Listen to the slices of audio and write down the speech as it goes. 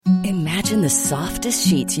Imagine the softest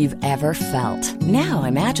sheets you've ever felt. Now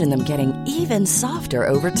imagine them getting even softer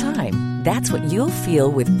over time. That's what you'll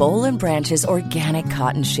feel with Boll & Branch's organic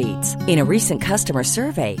cotton sheets. In a recent customer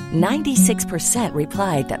survey, 96%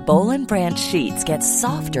 replied that Boll & Branch sheets get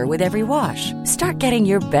softer with every wash. Start getting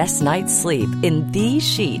your best night's sleep in these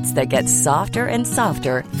sheets that get softer and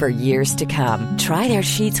softer for years to come. Try their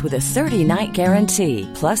sheets with a 30-night guarantee.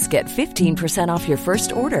 Plus, get 15% off your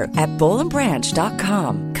first order at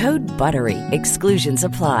bollandbranch.com. Code BUTTERY. Exclusions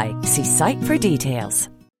apply. See site for details.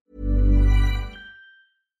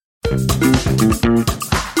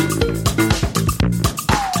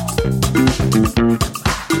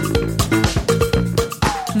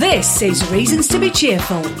 This is Reasons to be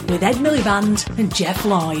Cheerful with Ed Miliband and Jeff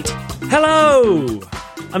Lloyd. Hello!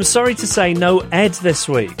 I'm sorry to say no Ed this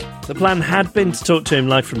week. The plan had been to talk to him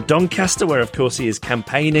live from Doncaster, where of course he is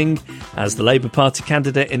campaigning as the Labour Party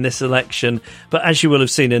candidate in this election. But as you will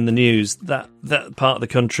have seen in the news, that part of the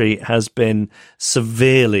country has been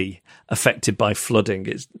severely affected by flooding.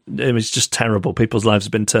 It's just terrible. People's lives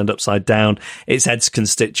have been turned upside down. It's Ed's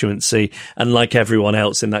constituency, and like everyone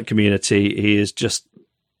else in that community, he is just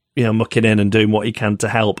mucking in and doing what he can to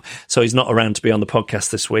help. So he's not around to be on the podcast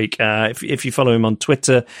this week. If you follow him on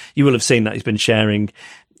Twitter, you will have seen that he's been sharing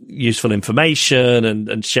useful information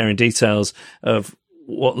and sharing details of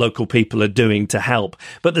what local people are doing to help.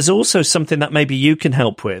 But there's also something that maybe you can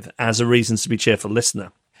help with as a Reasons to be Cheerful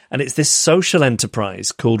listener. And it's this social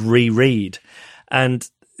enterprise called Reread. And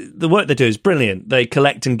the work they do is brilliant. They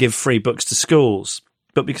collect and give free books to schools.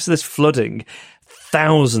 But because of this flooding,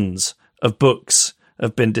 thousands of books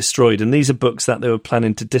have been destroyed. And these are books that they were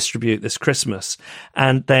planning to distribute this Christmas.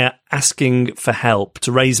 And they are asking for help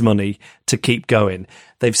to raise money to keep going.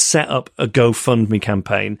 They've set up a GoFundMe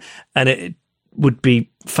campaign. And it would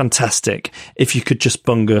be fantastic if you could just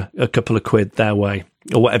bung a couple of quid their way,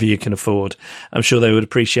 or whatever you can afford. I'm sure they would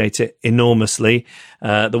appreciate it enormously.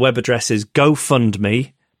 The web address is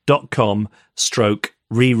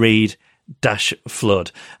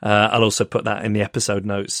gofundme.com/reread-flood. I'll also put that in the episode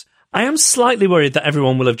notes. I am slightly worried that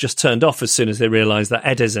everyone will have just turned off as soon as they realise that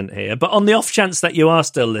Ed isn't here. But on the off chance that you are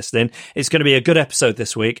still listening, it's going to be a good episode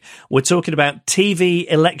this week. We're talking about TV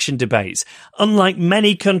election debates. Unlike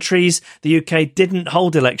many countries, the UK didn't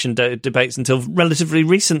hold election debates until relatively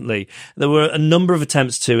recently. There were a number of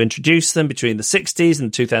attempts to introduce them between the 60s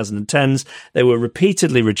and 2010s. They were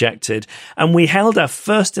repeatedly rejected. And we held our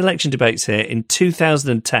first election debates here in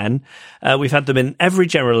 2010. We've had them in every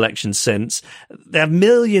general election since. They have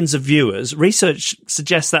millions of viewers. Research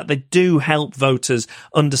suggests that they do help voters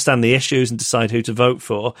understand the issues and decide who to vote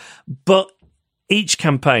for. But each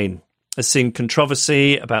campaign has seen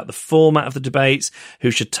controversy about the format of the debates,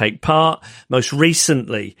 who should take part, most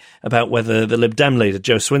recently about whether the Lib Dem leader,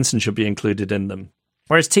 Jo Swinson, should be included in them.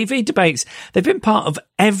 Whereas TV debates, they've been part of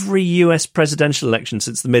every US presidential election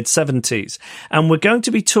since the mid-70s. And we're going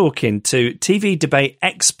to be talking to TV debate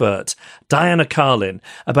expert Diana Carlin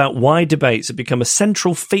about why debates have become a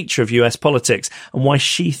central feature of US politics and why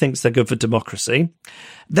she thinks they're good for democracy.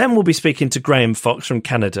 Then we'll be speaking to Graham Fox from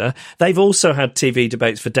Canada. They've also had TV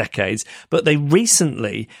debates for decades, but they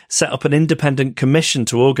recently set up an independent commission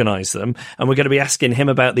to organise them. And we're going to be asking him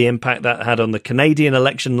about the impact that had on the Canadian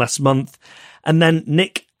election last month. And then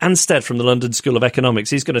Nick Anstead from the London School of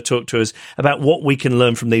Economics, he's going to talk to us about what we can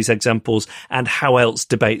learn from these examples and how else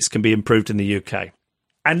debates can be improved in the UK.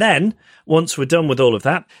 And then, once we're done with all of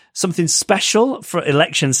that, something special for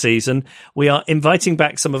election season, we are inviting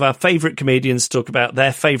back some of our favourite comedians to talk about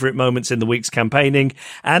their favourite moments in the week's campaigning.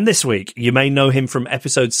 And this week, you may know him from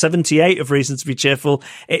episode 78 of Reasons to be Cheerful.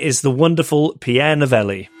 It is the wonderful Pierre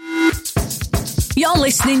Novelli. You're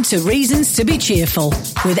listening to Reasons to be Cheerful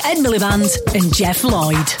with Ed Miliband and Jeff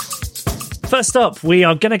Lloyd. First up, we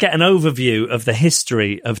are going to get an overview of the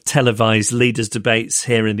history of televised leaders' debates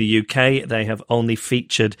here in the UK. They have only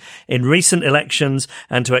featured in recent elections,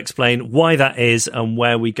 and to explain why that is and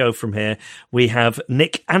where we go from here, we have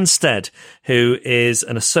Nick Anstead, who is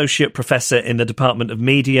an associate professor in the Department of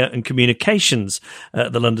Media and Communications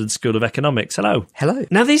at the London School of Economics. Hello. Hello.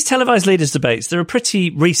 Now, these televised leaders' debates, they're a pretty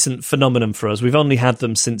recent phenomenon for us. We've only had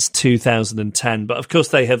them since 2010, but of course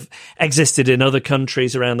they have existed in other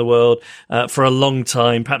countries around the world for a long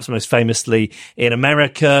time, perhaps most famously in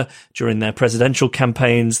America during their presidential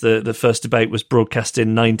campaigns. The first debate was broadcast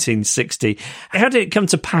in 1960. How did it come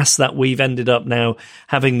to pass that we've ended up now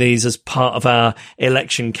having these as part of our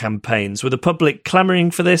election campaigns? Were the public clamouring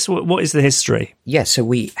for this? What is the history? Yeah, so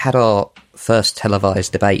we had our first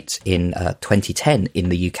televised debate in 2010 in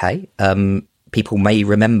the UK. People may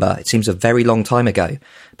remember, it seems a very long time ago,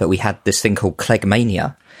 but we had this thing called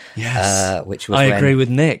Cleggmania. Yes, which was I agree with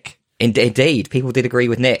Nick. Indeed, people did agree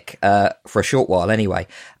with Nick for a short while anyway.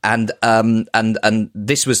 And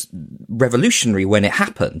this was revolutionary when it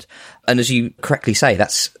happened. And as you correctly say,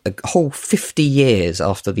 that's a whole 50 years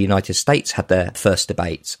after the United States had their first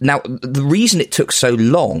debates. Now, the reason it took so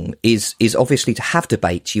long is obviously to have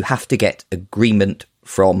debates, you have to get agreement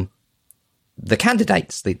from the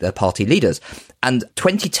candidates, the party leaders. And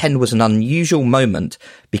 2010 was an unusual moment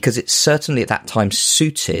because it certainly at that time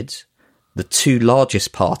suited the two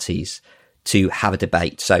largest parties to have a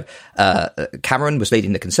debate. So Cameron was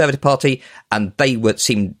leading the Conservative Party, and they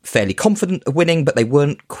seemed fairly confident of winning, but they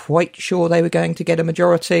weren't quite sure they were going to get a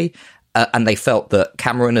majority. And they felt that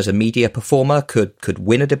Cameron, as a media performer, could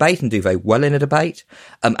win a debate and do very well in a debate.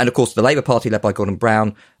 And of course, the Labour Party, led by Gordon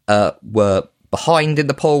Brown, were behind in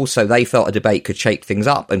the polls, so they felt a debate could shake things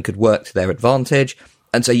up and could work to their advantage.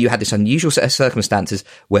 And so you had this unusual set of circumstances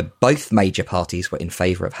where both major parties were in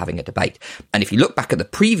favour of having a debate. And if you look back at the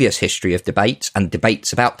previous history of debates and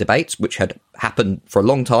debates about debates, which had happened for a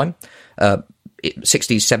long time, 60s,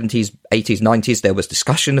 70s, 80s, 90s, there was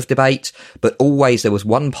discussion of debate, but always there was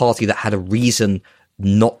one party that had a reason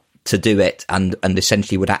not to do it and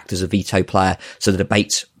essentially would act as a veto player so the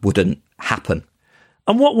debates wouldn't happen.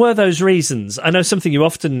 And what were those reasons? I know something you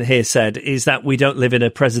often hear said is that we don't live in a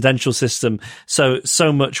presidential system,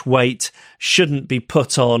 so much weight shouldn't be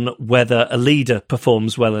put on whether a leader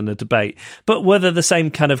performs well in a debate. But were there the same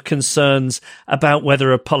kind of concerns about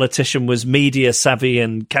whether a politician was media savvy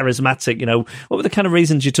and charismatic? You know, what were the kind of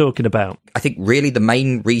reasons you're talking about? I think really the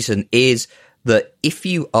main reason is that if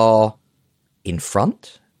you are in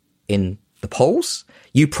front in the polls,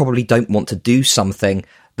 you probably don't want to do something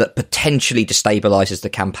that potentially destabilises the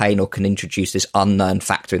campaign or can introduce this unknown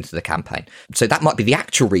factor into the campaign. So that might be the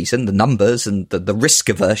actual reason, the numbers and the risk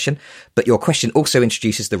aversion. But your question also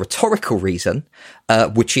introduces the rhetorical reason,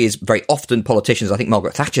 which is very often politicians, I think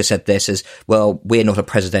Margaret Thatcher said this, as, well, we're not a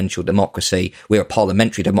presidential democracy, we're a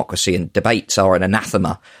parliamentary democracy, and debates are an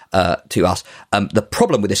anathema to us. The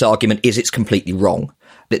problem with this argument is it's completely wrong.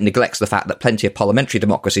 It neglects the fact that plenty of parliamentary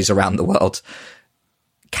democracies around the world,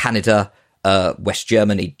 Canada, West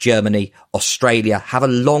Germany, Germany, Australia, have a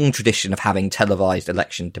long tradition of having televised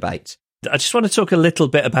election debates. I just want to talk a little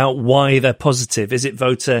bit about why they're positive. Is it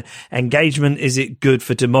voter engagement? Is it good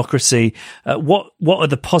for democracy? What are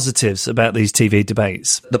the positives about these TV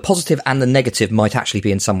debates? The positive and the negative might actually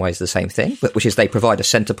be in some ways the same thing, which is they provide a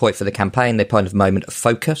centre point for the campaign. They provide a moment of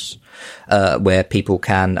focus where people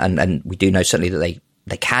can, and we do know certainly that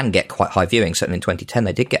they can get quite high viewing. Certainly in 2010,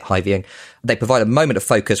 they did get high viewing. They provide a moment of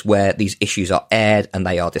focus where these issues are aired and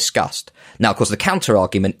they are discussed. Now, of course, the counter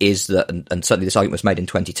argument is that, and certainly this argument was made in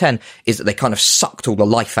 2010, is that they kind of sucked all the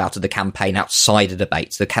life out of the campaign outside the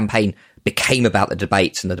debates. The campaign became about the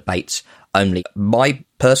debates and the debates only. My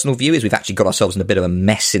personal view is we've actually got ourselves in a bit of a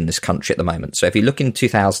mess in this country at the moment. So if you look in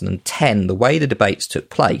 2010, the way the debates took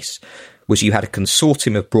place was you had a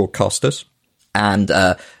consortium of broadcasters and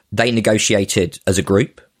they negotiated as a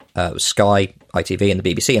group, Sky, ITV and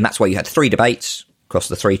the BBC, and that's why you had 3 debates across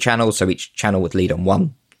the 3 channels, so each channel would lead on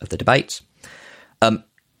one of the debates. The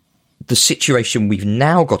situation we've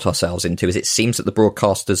now got ourselves into is it seems that the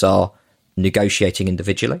broadcasters are negotiating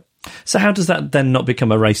individually. So how does that then not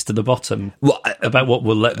become a race to the bottom about what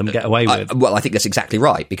will let them get away with? Well, I think that's exactly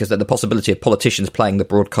right, because the possibility of politicians playing the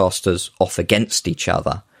broadcasters off against each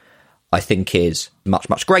other, I think, is much,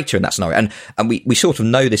 much greater in that scenario. And we sort of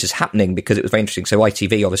know this is happening because it was very interesting. So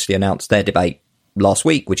ITV obviously announced their debate last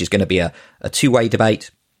week, which is going to be a 2-way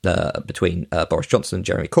debate between Boris Johnson and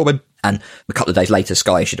Jeremy Corbyn. And a couple of days later,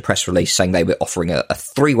 Sky issued a press release saying they were offering a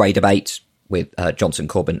 3-way debate with Johnson,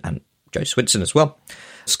 Corbyn and Jo Swinson as well.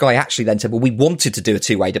 Sky actually then said, well, we wanted to do a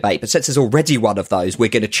 2-way debate, but since there's already one of those, we're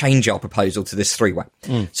going to change our proposal to this 3-way.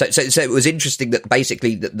 So it was interesting that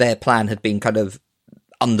basically that their plan had been kind of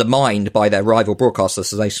undermined by their rival broadcasters,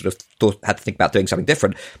 so they sort of had to think about doing something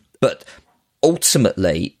different. But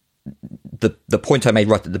ultimately, the point I made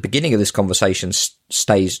right at the beginning of this conversation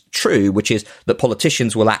stays true, which is that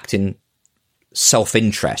politicians will act in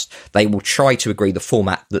self-interest. They will try to agree the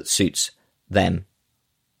format that suits them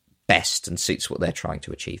best and suits what they're trying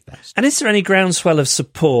to achieve best. And is there any groundswell of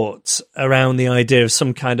support around the idea of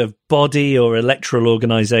some kind of body or electoral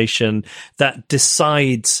organisation that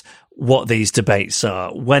decides what these debates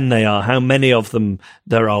are, when they are, how many of them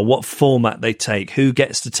there are, what format they take, who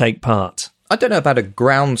gets to take part? I don't know about a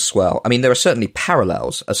groundswell. I mean, there are certainly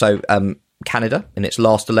parallels. So Canada, in its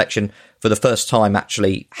last election, for the first time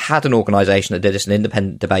actually had an organisation that did this, an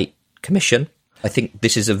independent debate commission. I think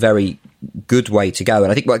this is a very good way to go.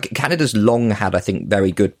 And I think Canada's long had, I think,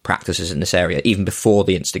 very good practices in this area, even before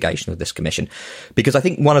the instigation of this commission. Because I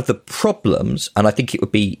think one of the problems, and I think it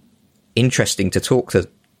would be interesting to talk to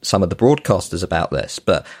some of the broadcasters about this.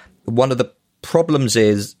 But one of the problems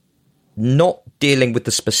is not dealing with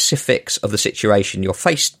the specifics of the situation you're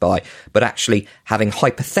faced by, but actually having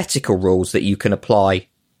hypothetical rules that you can apply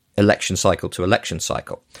election cycle to election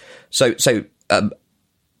cycle. So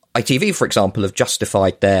ITV, for example, have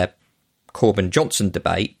justified their Corbyn-Johnson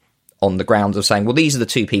debate on the grounds of saying, well, these are the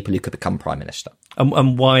two people who could become Prime Minister.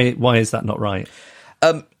 And why is that not right?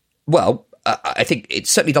 Well, I think it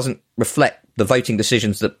certainly doesn't reflect the voting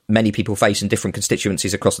decisions that many people face in different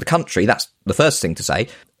constituencies across the country. That's the first thing to say.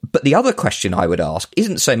 But the other question I would ask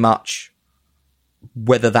isn't so much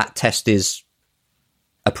whether that test is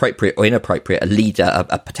appropriate or inappropriate, a leader,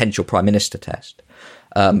 a potential Prime Minister test.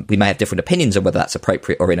 We may have different opinions on whether that's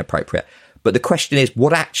appropriate or inappropriate. But the question is,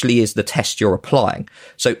 what actually is the test you're applying?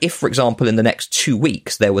 So if, for example, in the next 2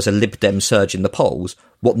 weeks, there was a Lib Dem surge in the polls,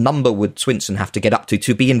 what number would Swinson have to get up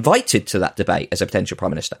to be invited to that debate as a potential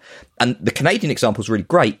Prime Minister? And the Canadian example is really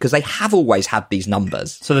great because they have always had these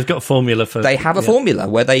numbers. So they've got a formula for... They have a formula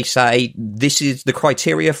where they say, this is the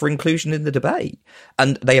criteria for inclusion in the debate.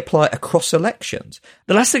 And they apply it across elections.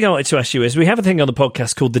 The last thing I wanted to ask you is, we have a thing on the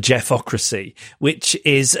podcast called the Jeffocracy, which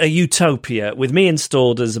is a utopia with me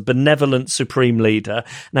installed as a benevolent supreme leader.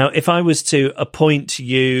 Now, if I was to appoint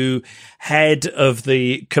you head of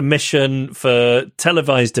the Commission for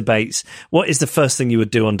Televised Debates, what is the first thing you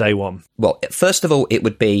would do on day one? Well, first of all, it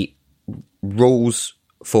would be rules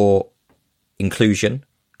for inclusion,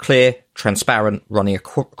 clear, transparent, running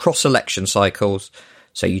across election cycles,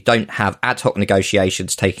 so you don't have ad hoc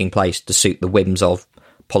negotiations taking place to suit the whims of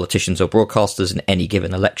politicians or broadcasters in any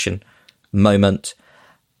given election moment.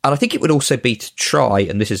 And I think it would also be to try,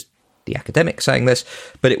 and this is the academic saying this,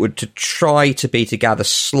 but it would to try to be to gather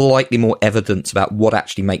slightly more evidence about what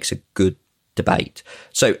actually makes a good debate.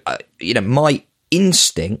 So, my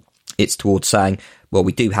instinct is towards saying, well,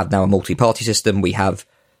 we do have now a multi-party system. We have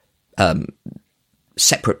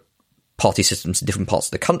separate party systems in different parts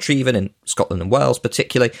of the country, even in Scotland and Wales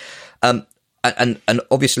particularly. And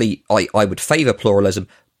obviously I would favour pluralism,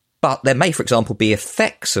 but there may, for example, be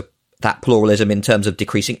effects of that pluralism in terms of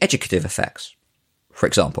decreasing educative effects, for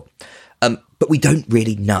example. But we don't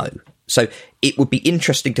really know. So it would be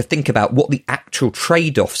interesting to think about what the actual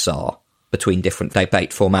trade-offs are between different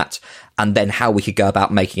debate formats, and then how we could go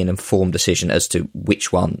about making an informed decision as to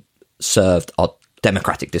which one served our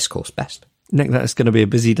democratic discourse best. Nick, that's going to be a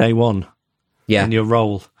busy day one in your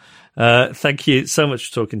role. Thank you so much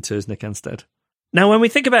for talking to us, Nick Anstead. Now, when we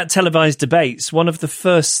think about televised debates, one of the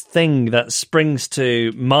first thing that springs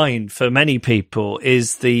to mind for many people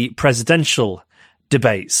is the presidential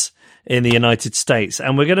debates in the United States.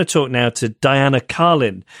 And we're going to talk now to Diana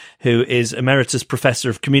Carlin, who is Emeritus Professor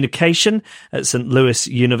of Communication at St. Louis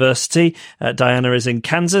University. Diana is in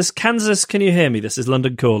Kansas. Kansas, can you hear me? This is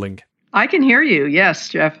London Calling. I can hear you. Yes,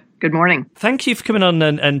 Jeff. Good morning. Thank you for coming on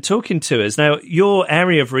and talking to us. Now, your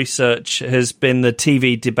area of research has been the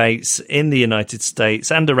TV debates in the United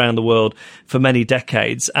States and around the world for many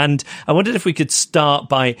decades. And I wondered if we could start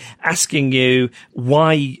by asking you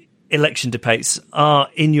why election debates are,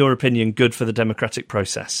 in your opinion, good for the democratic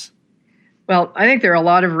process. Well, I think there are a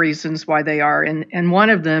lot of reasons why they are. And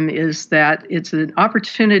one of them is that it's an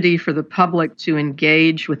opportunity for the public to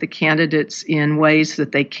engage with the candidates in ways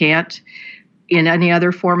that they can't in any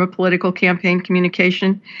other form of political campaign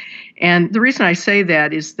communication. And the reason I say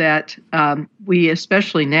that is that we,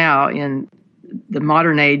 especially now in the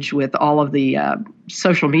modern age with all of the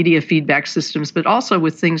social media feedback systems, but also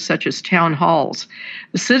with things such as town halls,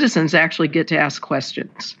 the citizens actually get to ask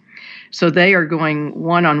questions. So they are going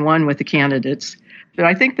one-on-one with the candidates. But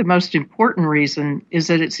I think the most important reason is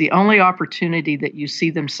that it's the only opportunity that you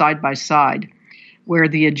see them side by side, where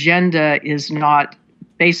the agenda is not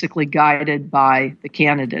basically guided by the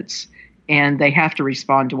candidates, and they have to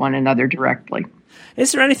respond to one another directly.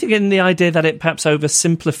 Is there anything in the idea that it perhaps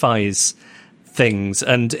oversimplifies things,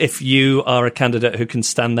 and if you are a candidate who can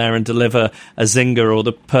stand there and deliver a zinger or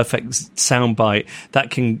the perfect soundbite,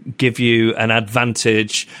 that can give you an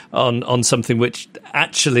advantage on something which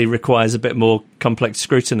actually requires a bit more complex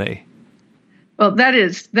scrutiny? Well, that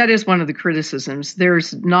is one of the criticisms.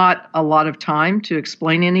 There's not a lot of time to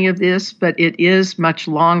explain any of this, but it is much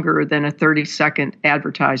longer than a 30-second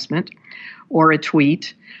advertisement or a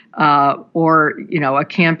tweet or a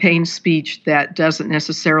campaign speech that doesn't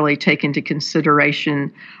necessarily take into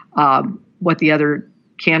consideration what the other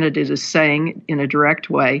candidate is saying in a direct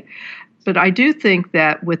way. But I do think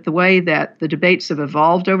that with the way that the debates have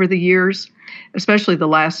evolved over the years, especially the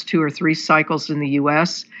last 2 or 3 cycles in the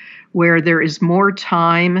U.S., where there is more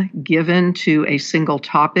time given to a single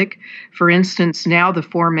topic. For instance, now the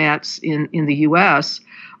formats in the U.S.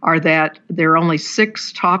 are that there are only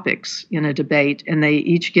 6 topics in a debate, and they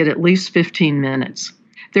each get at least 15 minutes.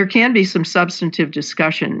 There can be some substantive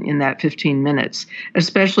discussion in that 15 minutes,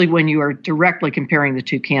 especially when you are directly comparing the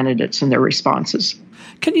two candidates and their responses.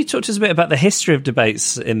 Can you talk to us a bit about the history of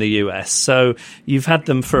debates in the US? So you've had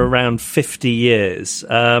them for around 50 years.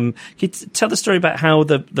 Can you tell the story about how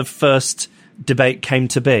the first debate came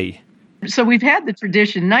to be? So we've had the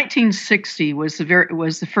tradition. 1960 was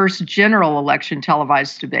the first general election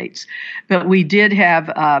televised debates, but we did have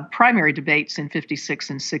primary debates in 56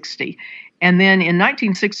 and 60. And then in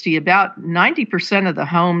 1960, about 90% of the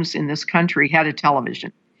homes in this country had a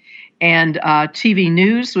television. And TV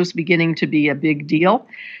news was beginning to be a big deal.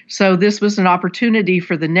 So this was an opportunity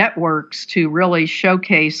for the networks to really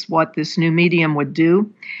showcase what this new medium would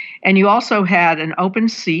do. And you also had an open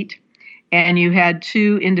seat, and you had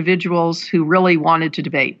 2 individuals who really wanted to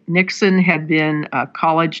debate. Nixon had been a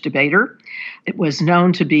college debater. It was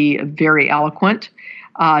known to be very eloquent.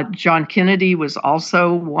 John Kennedy was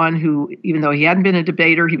also one who, even though he hadn't been a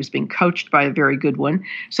debater, he was being coached by a very good one.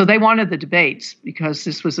 So they wanted the debates because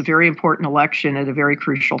this was a very important election at a very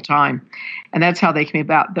crucial time. And that's how they came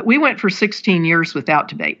about. But we went for 16 years without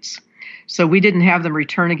debates. So we didn't have them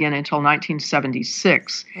return again until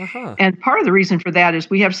 1976. Uh-huh. And part of the reason for that is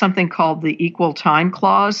we have something called the Equal Time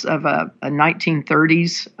Clause of a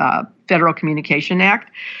 1930s Federal Communication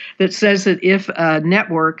Act that says that if a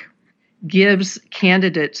network gives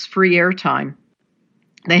candidates free airtime,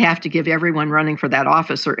 they have to give everyone running for that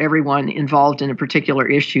office or everyone involved in a particular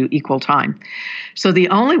issue equal time. So the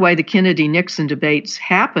only way the Kennedy-Nixon debates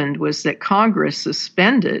happened was that Congress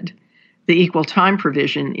suspended the equal time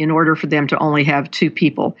provision in order for them to only have 2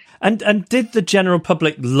 people. And did the general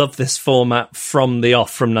public love this format from the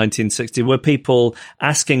off, from 1960? Were people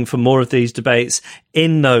asking for more of these debates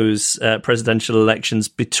in those presidential elections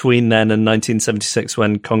between then and 1976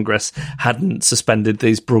 when Congress hadn't suspended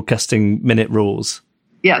these broadcasting minute rules?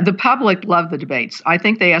 Yeah, the public loved the debates. I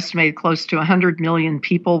think they estimated close to 100 million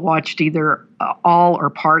people watched either all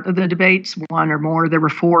or part of the debates, 1 or more. There were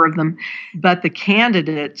 4 of them. But the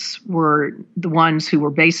candidates were the ones who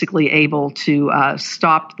were basically able to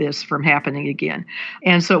stop this from happening again.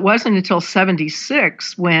 And so it wasn't until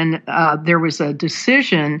 76 when there was a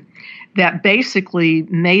decision that basically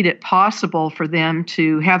made it possible for them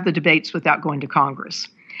to have the debates without going to Congress.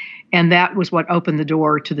 And that was what opened the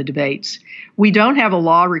door to the debates. We don't have a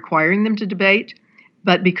law requiring them to debate,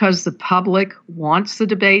 but because the public wants the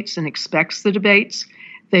debates and expects the debates,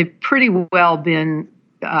 they've pretty well been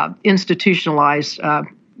institutionalized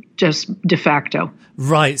just de facto.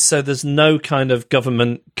 Right, so there's no kind of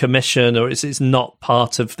government commission, or it's not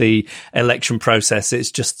part of the election process.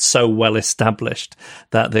 It's just so well established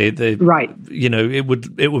that the right. You know, it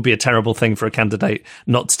would be a terrible thing for a candidate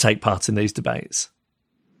not to take part in these debates.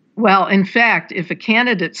 Well, in fact, if a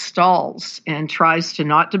candidate stalls and tries to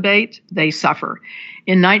not debate, they suffer.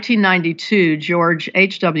 In 1992, George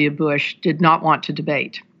H.W. Bush did not want to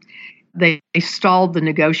debate. They stalled the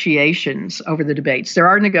negotiations over the debates. There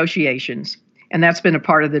are negotiations, and that's been a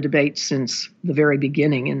part of the debate since the very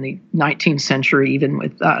beginning in the 19th century, even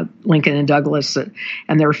with Lincoln and Douglas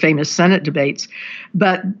and their famous Senate debates.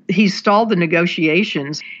 But he stalled the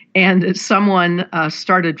negotiations, and someone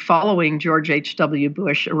started following George H.W.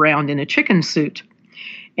 Bush around in a chicken suit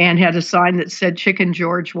and had a sign that said, "Chicken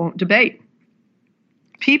George won't debate."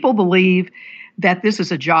 People believe that this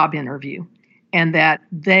is a job interview and that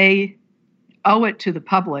they owe it to the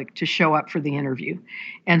public to show up for the interview.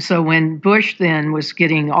 And so when Bush then was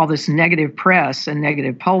getting all this negative press and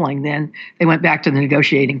negative polling, then they went back to the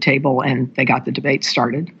negotiating table and they got the debate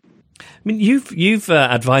started. I mean, you've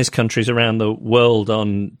advised countries around the world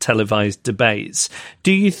on televised debates.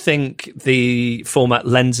 Do you think the format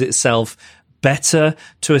lends itself better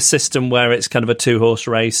to a system where it's kind of a 2-horse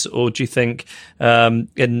race, or do you think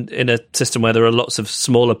in a system where there are lots of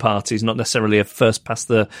smaller parties, not necessarily a first past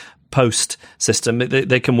the post system,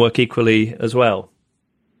 they can work equally as well?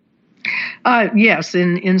 Yes,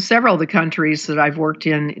 in several of the countries that I've worked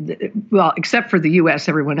in, well, except for the U.S.,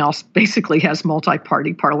 everyone else basically has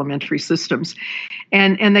multi-party parliamentary systems,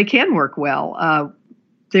 and they can work well.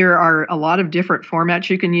 There are a lot of different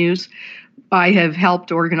formats you can use. I have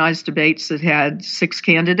helped organize debates that had 6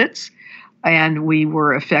 candidates, and we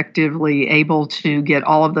were effectively able to get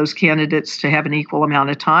all of those candidates to have an equal amount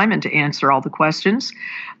of time and to answer all the questions.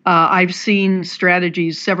 I've seen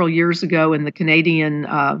strategies several years ago in the Canadian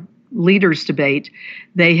leaders debate.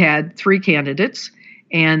 They had 3 candidates,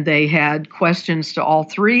 and they had questions to all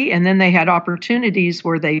three, and then they had opportunities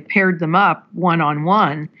where they paired them up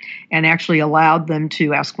one-on-one and actually allowed them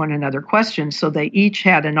to ask one another questions, so they each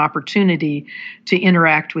had an opportunity to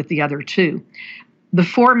interact with the other two. The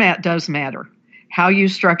format does matter. How you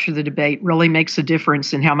structure the debate really makes a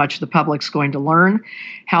difference in how much the public's going to learn,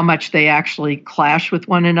 how much they actually clash with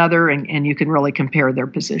one another, and you can really compare their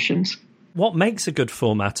positions. What makes a good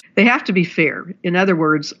format? They have to be fair. In other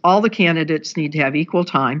words, all the candidates need to have equal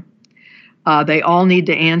time. They all need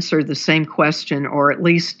to answer the same question or at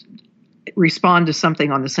least respond to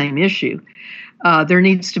something on the same issue. There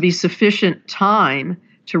needs to be sufficient time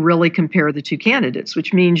to really compare the two candidates,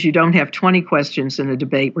 which means you don't have 20 questions in a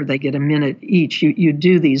debate where they get a minute each. You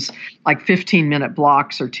do these like 15-minute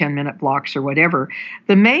blocks or 10-minute blocks or whatever.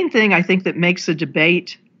 The main thing I think that makes a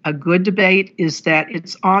debate a good debate is that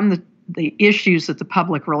it's on the issues that the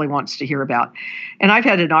public really wants to hear about. And I've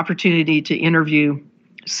had an opportunity to interview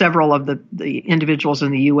several of the individuals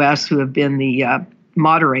in the U.S. who have been the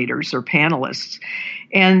moderators or panelists.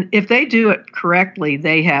 And if they do it correctly,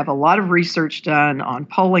 they have a lot of research done on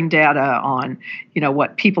polling data, on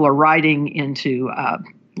what people are writing into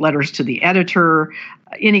letters to the editor,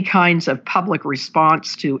 any kinds of public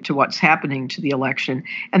response to what's happening to the election.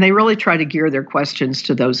 And they really try to gear their questions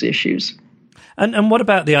to those issues. And what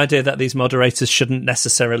about the idea that these moderators shouldn't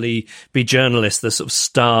necessarily be journalists, the sort of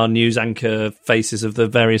star news anchor faces of the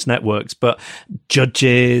various networks, but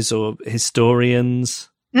judges or historians?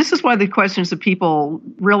 This is one of the questions that people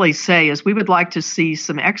really say is we would like to see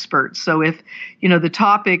some experts. So if, the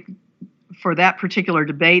topic for that particular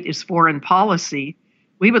debate is foreign policy,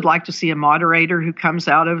 we would like to see a moderator who comes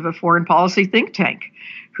out of a foreign policy think tank,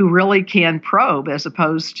 who really can probe, as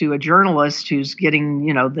opposed to a journalist who's getting,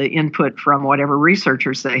 the input from whatever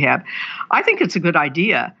researchers they have. I think it's a good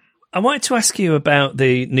idea. I wanted to ask you about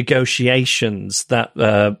the negotiations that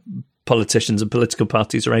politicians and political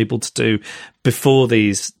parties are able to do before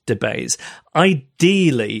these debates.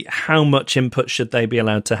 Ideally, how much input should they be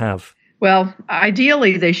allowed to have? Well,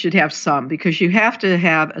 ideally, they should have some, because you have to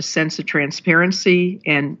have a sense of transparency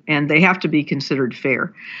and they have to be considered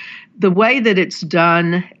fair. The way that it's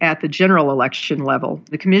done at the general election level,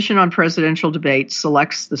 the Commission on Presidential Debates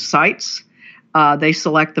selects the sites, they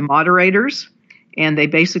select the moderators, and they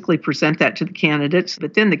basically present that to the candidates.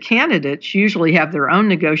 But then the candidates usually have their own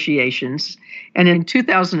negotiations. And in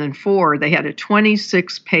 2004, they had a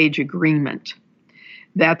 26-page agreement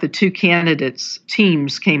that the two candidates'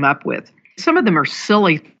 teams came up with. Some of them are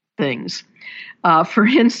silly things. For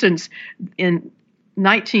instance, in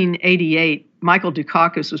 1988, Michael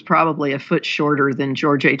Dukakis was probably a foot shorter than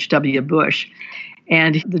George H.W. Bush.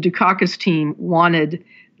 And the Dukakis team wanted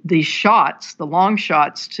the shots, the long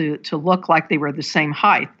shots, to look like they were the same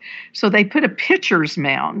height. So they put a pitcher's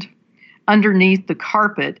mound underneath the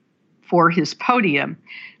carpet for his podium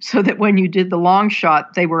so that when you did the long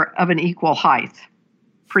shot, they were of an equal height.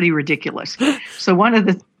 Pretty ridiculous. So one of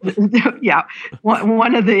the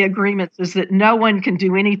agreements is that no one can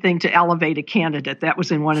do anything to elevate a candidate. That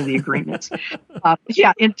was in one of the agreements.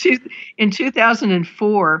 In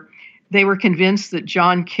 2004, they were convinced that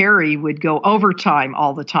John Kerry would go overtime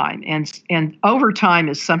all the time. And overtime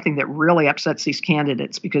is something that really upsets these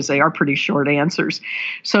candidates because they are pretty short answers.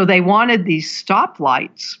 So they wanted these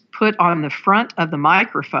stoplights put on the front of the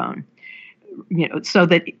microphone, so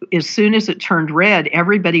that as soon as it turned red,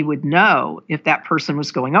 everybody would know if that person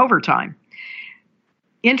was going overtime.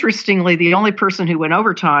 Interestingly, the only person who went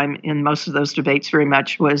overtime in most of those debates very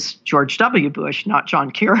much was George W. Bush, not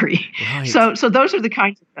John Kerry. Right. So those are the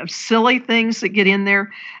kinds of silly things that get in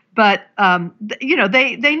there. But,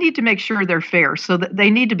 they need to make sure they're fair, so that they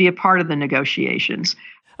need to be a part of the negotiations.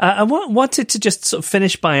 I wanted to just sort of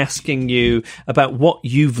finish by asking you about what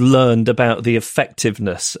you've learned about the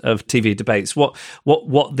effectiveness of TV debates, what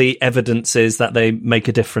the evidence is that they make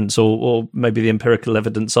a difference, or maybe the empirical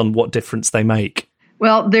evidence on what difference they make.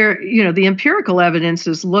 Well, the empirical evidence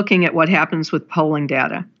is looking at what happens with polling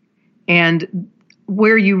data. And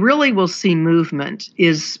where you really will see movement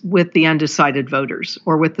is with the undecided voters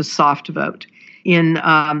or with the soft vote. In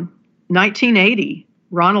 1980,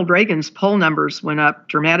 Ronald Reagan's poll numbers went up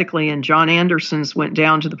dramatically, and John Anderson's went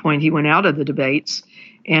down to the point he went out of the debates.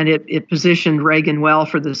 And it positioned Reagan well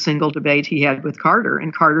for the single debate he had with Carter,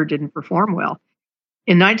 and Carter didn't perform well.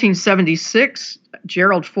 In 1976,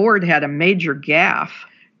 Gerald Ford had a major gaffe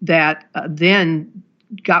that then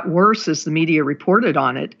got worse as the media reported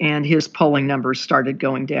on it, and his polling numbers started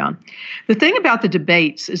going down. The thing about the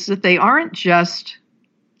debates is that they aren't just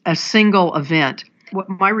a single event. What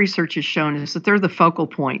my research has shown is that they're the focal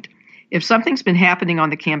point. If something's been happening on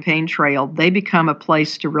the campaign trail, they become a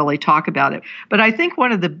place to really talk about it. But I think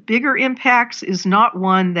one of the bigger impacts is not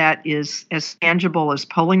one that is as tangible as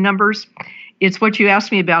polling numbers. It's what you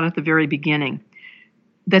asked me about at the very beginning,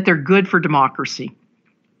 that they're good for democracy.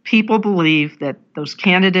 People believe that those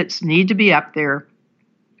candidates need to be up there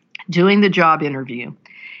doing the job interview.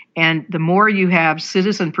 And the more you have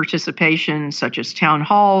citizen participation, such as town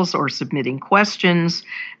halls or submitting questions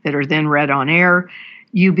that are then read on air,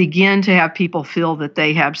 you begin to have people feel that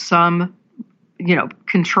they have some,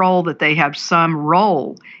 control, that they have some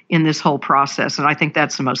role in this whole process. And I think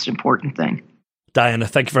that's the most important thing. Diana,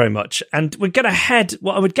 thank you very much. And we're going to head,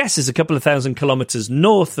 what I would guess is a couple of thousand kilometres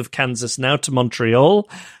north of Kansas now to Montreal.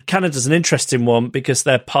 Canada's an interesting one because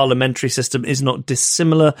their parliamentary system is not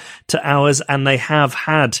dissimilar to ours, and they have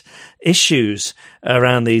had issues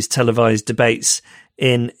around these televised debates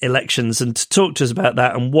in elections. And to talk to us about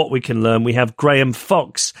that and what we can learn, we have Graham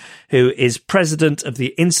Fox, who is president of the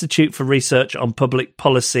Institute for Research on Public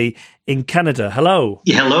Policy in Canada. Hello.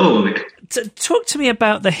 Yeah, hello. Talk to me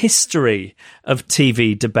about the history of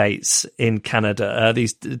TV debates in Canada,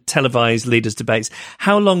 these televised leaders' debates.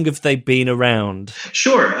 How long have they been around?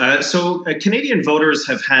 Sure. So Canadian voters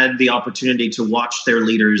have had the opportunity to watch their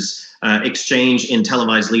leaders exchange in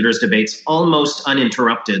televised leaders' debates almost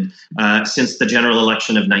uninterrupted since the general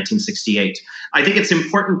election of 1968. I think it's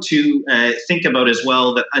important to think about as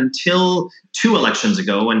well that until 2 elections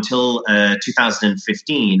ago, until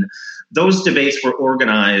 2015, those debates were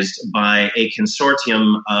organized by a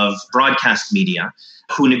consortium of broadcast media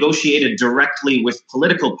who negotiated directly with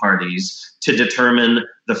political parties to determine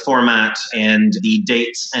the format and the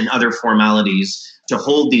dates and other formalities to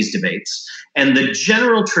hold these debates. And the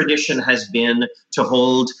general tradition has been to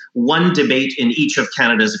hold one debate in each of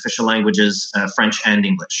Canada's official languages, French and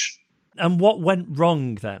English. And what went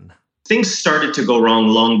wrong then? Things started to go wrong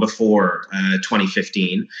long before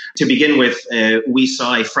 2015. To begin with, we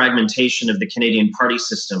saw a fragmentation of the Canadian party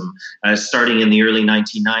system starting in the early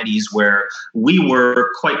 1990s, where we were,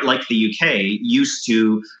 quite like the UK, used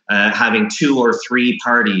to having 2 or 3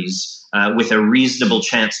 parties with a reasonable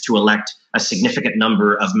chance to elect a significant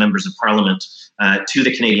number of members of parliament to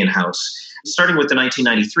the Canadian House. Starting with the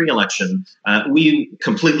 1993 election, we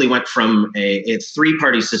completely went from a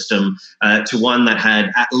 3-party system to one that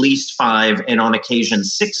had at least 5 and on occasion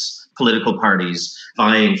 6 political parties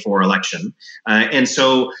vying for election. And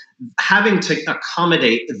so having to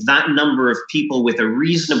accommodate that number of people with a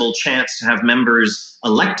reasonable chance to have members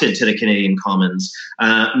elected to the Canadian Commons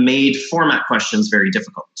made format questions very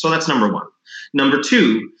difficult. So that's number one. Number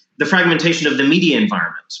two, the fragmentation of the media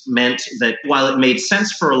environment meant that while it made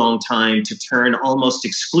sense for a long time to turn almost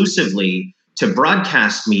exclusively to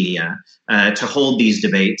broadcast media to hold these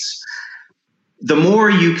debates, the more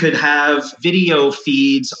you could have video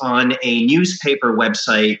feeds on a newspaper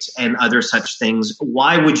website and other such things,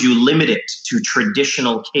 why would you limit it to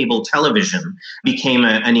traditional cable television became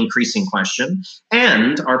an increasing question.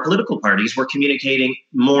 And our political parties were communicating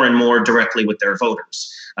more and more directly with their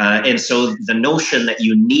voters. And so the notion that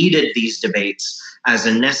you needed these debates as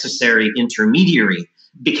a necessary intermediary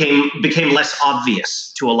became less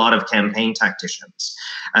obvious to a lot of campaign tacticians.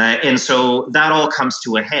 And so that all comes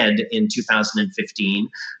to a head in 2015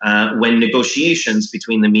 when negotiations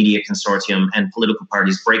between the media consortium and political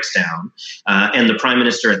parties breaks down. And the Prime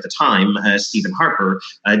Minister at the time, Stephen Harper,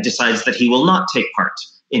 decides that he will not take part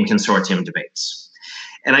in consortium debates.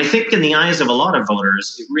 And I think in the eyes of a lot of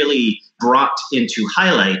voters, it really brought into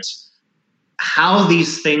highlight how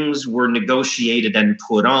these things were negotiated and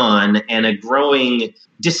put on, and a growing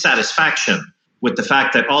dissatisfaction with the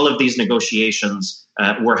fact that all of these negotiations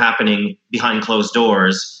were happening behind closed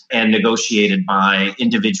doors and negotiated by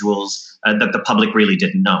individuals that the public really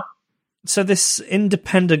didn't know. So this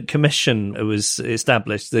independent commission was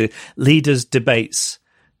established, the Leaders' Debates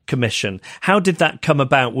Commission. How did that come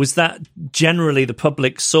about? Was that generally the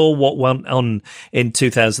public saw what went on in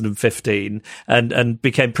 2015 and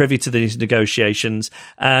became privy to these negotiations,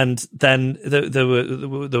 and then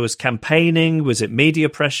there was campaigning? Was it media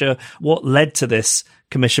pressure? What led to this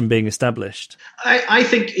commission being established? I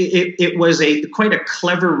think it was quite a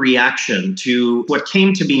clever reaction to what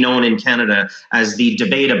came to be known in Canada as the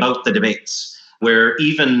debate about the debates, where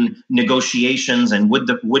even negotiations and would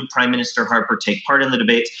Prime Minister Harper take part in the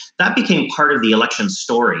debates, that became part of the election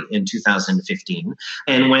story in 2015.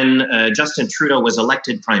 And when Justin Trudeau was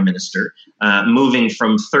elected Prime Minister, moving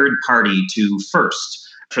from third party to first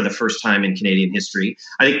for the first time in Canadian history,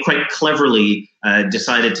 I think quite cleverly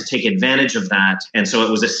decided to take advantage of that. And so it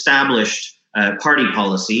was established party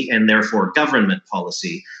policy and therefore government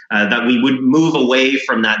policy, that we would move away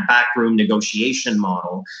from that backroom negotiation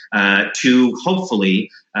model to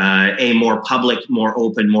hopefully a more public, more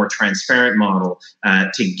open, more transparent model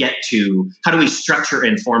to get to how do we structure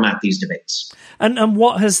and format these debates. And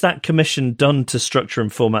what has that commission done to structure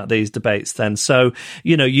and format these debates then? So,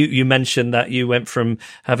 you mentioned that you went from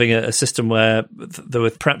having a system where there were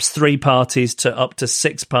perhaps 3 parties to up to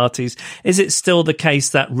 6 parties. Is it still the case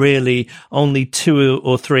that really only 2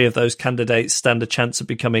 or 3 of those candidates stand a chance of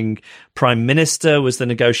becoming Prime Minister? Was the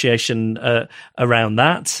negotiation around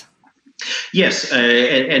that? Yes,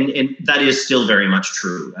 and that is still very much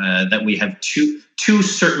true, that we have two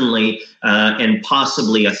certainly, and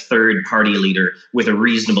possibly a third party leader with a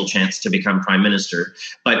reasonable chance to become prime minister.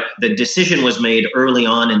 But the decision was made early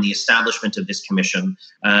on in the establishment of this commission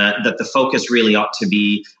that the focus really ought to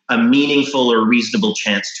be a meaningful or reasonable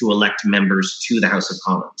chance to elect members to the House of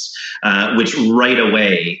Commons, which right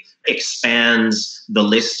away expands the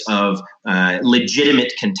list of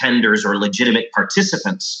legitimate contenders or legitimate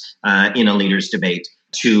participants in a leaders' debate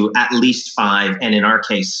to at least 5, and in our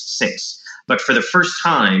case, 6. But for the first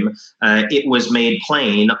time, it was made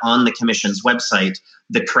plain on the Commission's website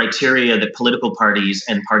the criteria that political parties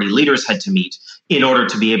and party leaders had to meet in order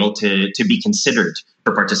to be able to be considered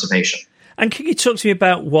for participation. And can you talk to me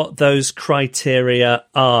about what those criteria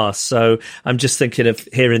are? So I'm just thinking of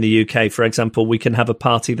here in the UK, for example, we can have a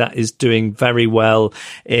party that is doing very well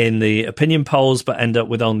in the opinion polls, but end up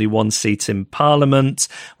with only 1 seat in Parliament.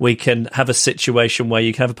 We can have a situation where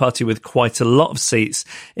you can have a party with quite a lot of seats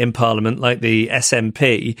in Parliament, like the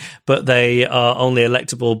SNP, but they are only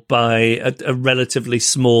electable by a relatively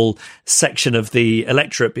small section of the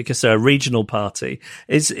electorate because they're a regional party.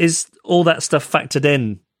 Is all that stuff factored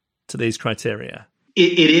in to these criteria?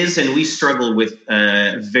 It is, and we struggle with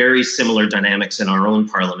very similar dynamics in our own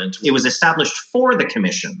parliament. It was established for the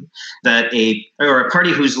commission that a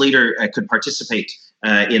party whose leader could participate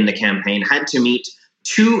in the campaign had to meet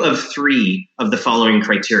 2 of 3 of the following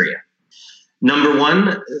criteria. Number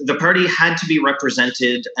 1, the party had to be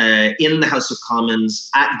represented in the House of Commons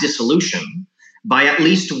at dissolution by at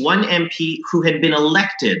least 1 MP who had been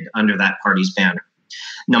elected under that party's banner.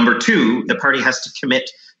 Number 2, the party has to commit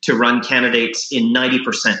to run candidates in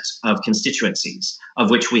 90% of constituencies, of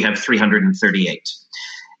which we have 338.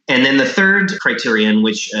 And then the third criterion,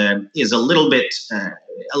 which is a little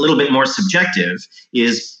bit more subjective,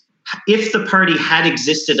 is if the party had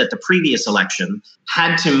existed at the previous election,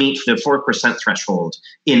 had to meet the 4% threshold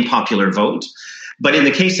in popular vote. But in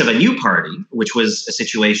the case of a new party, which was a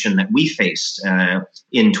situation that we faced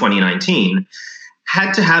in 2019,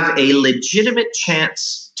 had to have a legitimate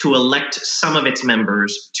chance to elect some of its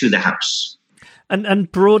members to the House. And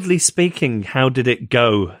broadly speaking, how did it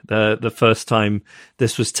go the first time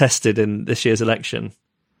this was tested in this year's election?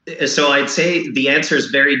 So I'd say the answer is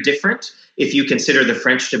very different if you consider the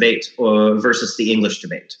French debate versus the English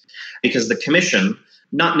debate. Because the Commission,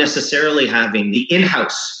 not necessarily having the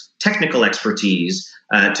in-house technical expertise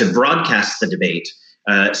to broadcast the debate,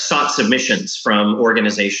 sought submissions from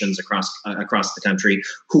organizations across the country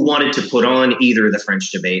who wanted to put on either the French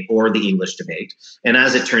debate or the English debate. And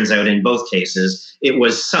as it turns out, in both cases, it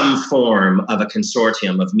was some form of a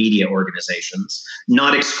consortium of media organizations,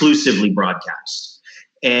 not exclusively broadcast.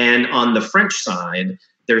 And on the French side,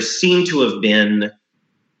 there seemed to have been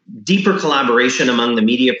deeper collaboration among the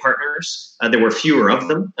media partners. There were fewer of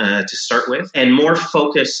them to start with, and more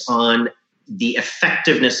focus on the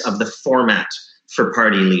effectiveness of the format for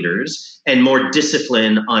party leaders and more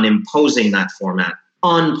discipline on imposing that format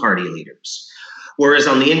on party leaders. Whereas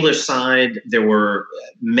on the English side, there were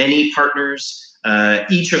many partners,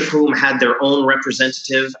 each of whom had their own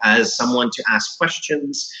representative as someone to ask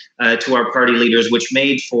questions to our party leaders, which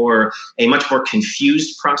made for a much more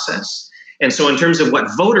confused process. And so in terms of what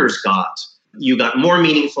voters got, you got more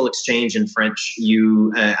meaningful exchange in French.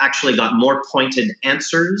 You actually got more pointed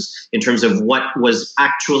answers in terms of what was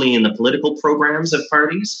actually in the political programs of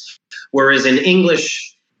parties. Whereas in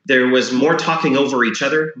English, there was more talking over each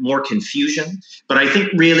other, more confusion. But I think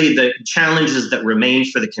really the challenges that remain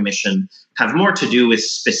for the Commission have more to do with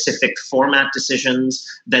specific format decisions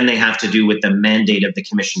than they have to do with the mandate of the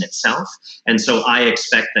Commission itself. And so I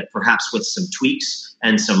expect that perhaps with some tweaks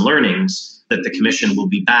and some learnings, that the Commission will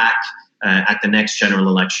be back at the next general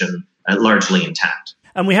election largely intact.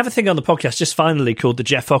 And we have a thing on the podcast just finally called the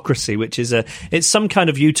Jeffocracy, which is it's some kind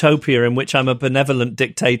of utopia in which I'm a benevolent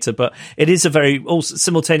dictator, but it is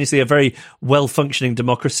simultaneously a very well-functioning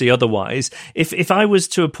democracy otherwise. If I was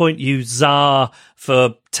to appoint you czar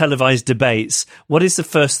for televised debates, what is the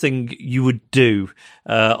first thing you would do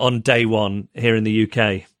on day one here in the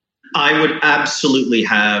UK? I would absolutely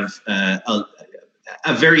have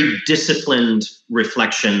a very disciplined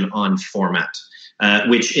reflection on format,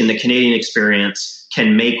 which in the Canadian experience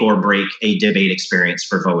can make or break a debate experience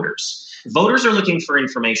for voters. Voters are looking for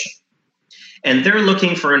information, and they're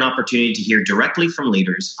looking for an opportunity to hear directly from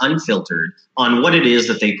leaders, unfiltered, on what it is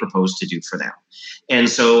that they propose to do for them. And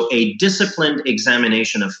so a disciplined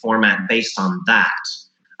examination of format based on that,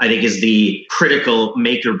 I think, is the critical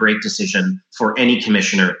make or break decision for any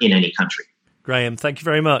commissioner in any country. Graham, thank you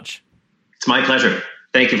very much. It's my pleasure.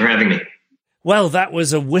 Thank you for having me. Well, that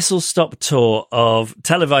was a whistle-stop tour of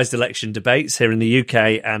televised election debates here in the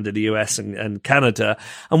UK and in the US and Canada.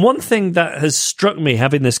 And one thing that has struck me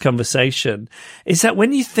having this conversation is that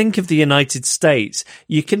when you think of the United States,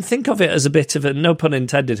 you can think of it as a bit of a, no pun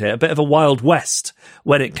intended here, a bit of a Wild West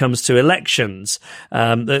when it comes to elections.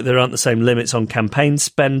 There aren't the same limits on campaign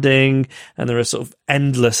spending, and there are sort of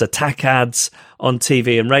endless attack ads on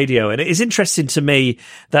TV and radio. And it is interesting to me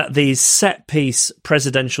that these set-piece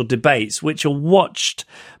presidential debates, which are watched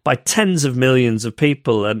by tens of millions of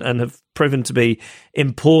people and have proven to be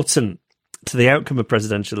important to the outcome of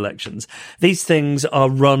presidential elections, these things are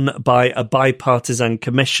run by a bipartisan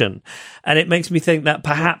commission. And it makes me think that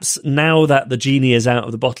perhaps now that the genie is out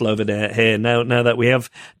of the bottle over there, here, now that we have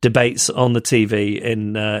debates on the TV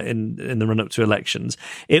in the run-up to elections,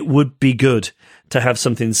 it would be good to have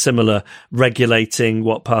something similar regulating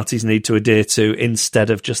what parties need to adhere to instead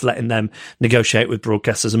of just letting them negotiate with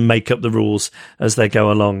broadcasters and make up the rules as they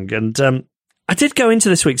go along. And I did go into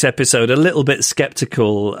this week's episode a little bit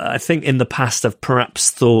sceptical. I think in the past I've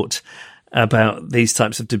perhaps thought about these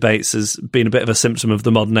types of debates as being a bit of a symptom of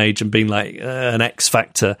the modern age and being like an X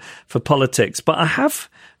factor for politics. But I have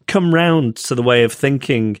come round to the way of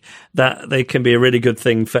thinking that they can be a really good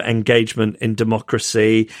thing for engagement in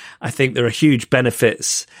democracy. I think there are huge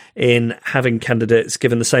benefits in having candidates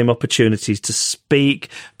given the same opportunities to speak,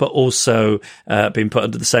 but also being put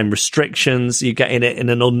under the same restrictions. You get in it in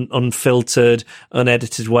an unfiltered,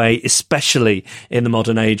 unedited way, especially in the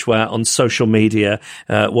modern age where on social media,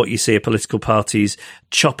 what you see are political parties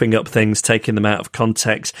chopping up things, taking them out of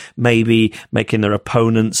context, maybe making their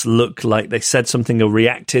opponents look like they said something or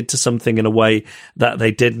reacted to something in a way that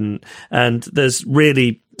they didn't. And there's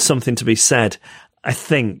really something to be said, I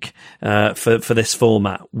think, for this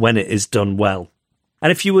format when it is done well.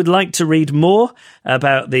 And if you would like to read more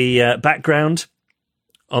about the background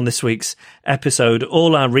on this week's episode,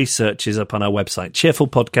 all our research is up on our website,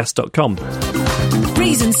 cheerfulpodcast.com.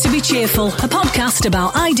 Reasons to be Cheerful, a podcast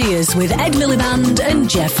about ideas with Ed Miliband and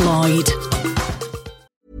Jeff Lloyd.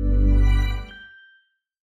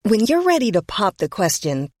 When you're ready to pop the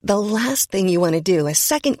question, the last thing you want to do is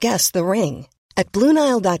second-guess the ring. At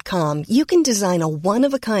BlueNile.com, you can design a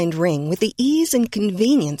one-of-a-kind ring with the ease and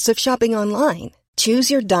convenience of shopping online. Choose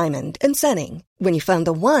your diamond and setting. When you find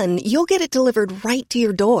the one, you'll get it delivered right to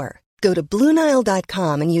your door. Go to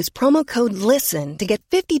BlueNile.com and use promo code LISTEN to get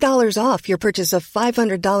 $50 off your purchase of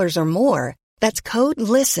 $500 or more. That's code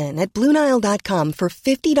LISTEN at BlueNile.com for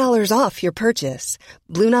 $50 off your purchase.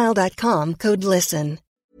 BlueNile.com, code LISTEN.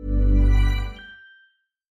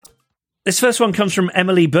 This first one comes from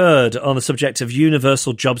Emily Bird on the subject of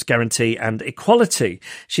universal jobs guarantee and equality.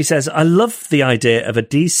 She says, I love the idea of a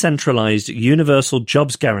decentralised universal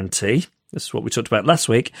jobs guarantee. This is what we talked about last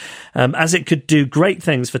week, as it could do great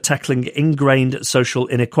things for tackling ingrained social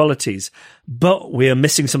inequalities. But we are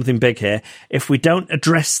missing something big here. If we don't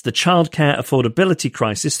address the childcare affordability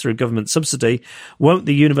crisis through government subsidy, won't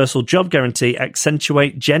the universal job guarantee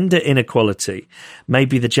accentuate gender inequality?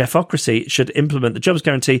 Maybe the Jeffocracy should implement the jobs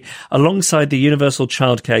guarantee alongside the universal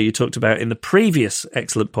childcare you talked about in the previous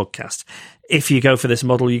excellent podcast. If you go for this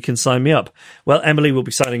model, you can sign me up. Well, Emily will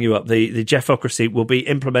be signing you up. The Jeffocracy will be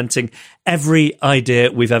implementing every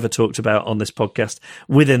idea we've ever talked about on this podcast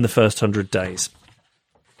within the first 100 days.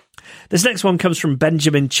 This next one comes from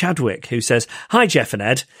Benjamin Chadwick, who says, Hi, Jeff and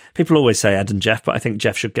Ed. People always say Ed and Jeff, but I think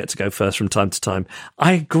Jeff should get to go first from time to time.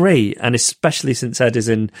 I agree, and especially since Ed is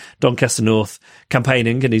in Doncaster North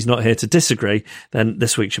campaigning and he's not here to disagree, then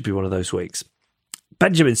this week should be one of those weeks.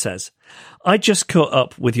 Benjamin says, I just caught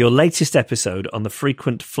up with your latest episode on the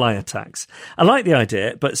frequent flyer tax. I like the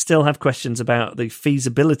idea, but still have questions about the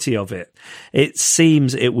feasibility of it. It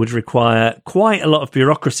seems it would require quite a lot of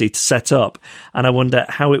bureaucracy to set up, and I wonder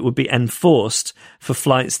how it would be enforced for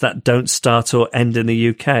flights that don't start or end in the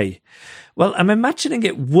UK. Well, I'm imagining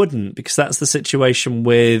it wouldn't, because that's the situation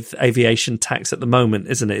with aviation tax at the moment,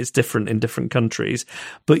 isn't it? It's different in different countries.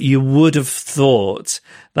 But you would have thought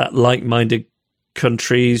that like-minded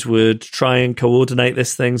countries would try and coordinate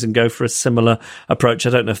these things and go for a similar approach. I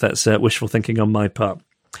don't know if that's wishful thinking on my part.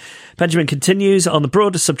 Benjamin continues, on the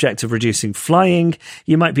broader subject of reducing flying,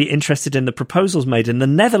 you might be interested in the proposals made in the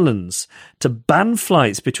Netherlands to ban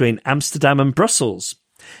flights between Amsterdam and Brussels.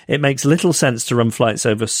 It makes little sense to run flights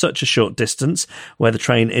over such a short distance where the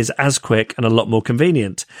train is as quick and a lot more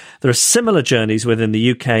convenient. There are similar journeys within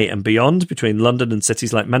the UK and beyond between London and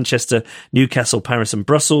cities like Manchester, Newcastle, Paris and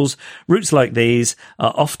Brussels. Routes like these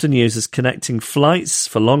are often used as connecting flights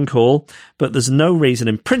for long haul, but there's no reason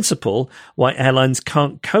in principle why airlines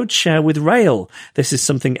can't code share with rail. This is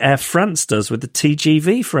something Air France does with the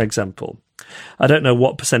TGV, for example. I don't know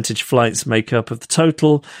what percentage flights make up of the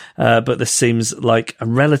total, but this seems like a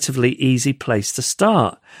relatively easy place to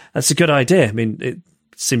start. That's a good idea. I mean, it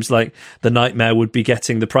seems like the nightmare would be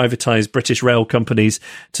getting the privatised British rail companies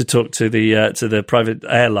to talk to the private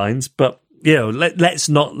airlines, but let's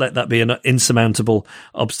not let that be an insurmountable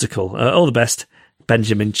obstacle. All the best,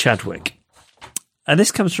 Benjamin Chadwick. And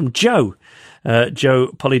this comes from Joe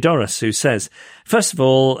Polydoros, who says, first of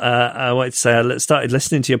all, I wanted to say I started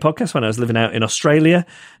listening to your podcast when I was living out in Australia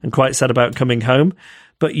and quite sad about coming home,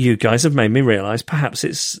 but you guys have made me realise perhaps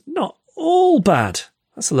it's not all bad.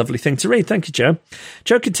 That's a lovely thing to read. Thank you, Joe.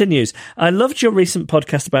 Joe continues, I loved your recent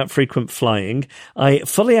podcast about frequent flying. I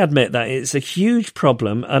fully admit that it's a huge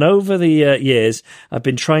problem, and over the years, I've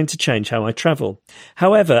been trying to change how I travel.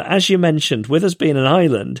 However, as you mentioned, with us being an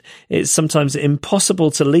island, it's sometimes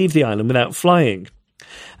impossible to leave the island without flying.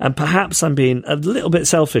 And perhaps I'm being a little bit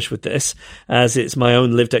selfish with this, as it's my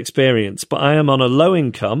own lived experience, but I am on a low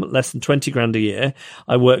income, less than 20 grand a year.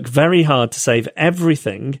 I work very hard to save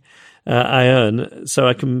everything I earn so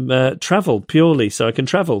I can travel, purely so I can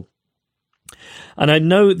travel. And I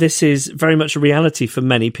know this is very much a reality for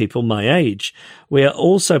many people my age. We are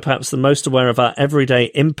also perhaps the most aware of our everyday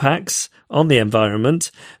impacts on the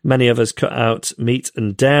environment. Many of us cut out meat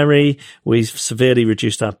and dairy. We've severely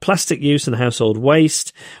reduced our plastic use and household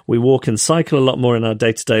waste. We walk and cycle a lot more in our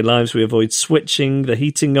day-to-day lives. We avoid switching the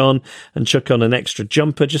heating on and chuck on an extra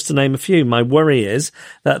jumper, just to name a few. My worry is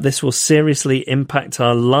that this will seriously impact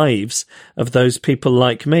our lives of those people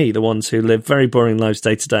like me, the ones who live very boring lives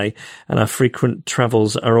day to day, and our frequent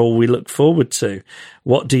travels are all we look forward to.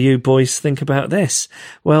 What do you boys think about this?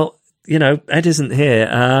 Well, Ed isn't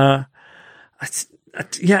here.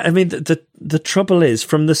 Yeah, I mean, the trouble is,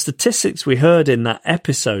 from the statistics we heard in that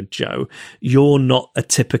episode, Joe, you're not a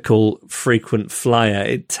typical frequent flyer.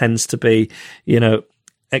 It tends to be,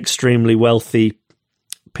 extremely wealthy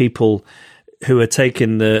people who are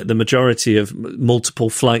taking the majority of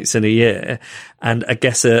multiple flights in a year. And I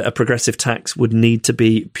guess a progressive tax would need to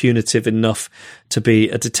be punitive enough to be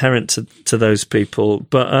a deterrent to those people.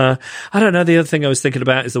 But I don't know. The other thing I was thinking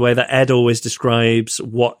about is the way that Ed always describes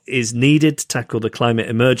what is needed to tackle the climate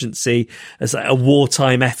emergency as like a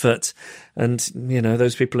wartime effort. And,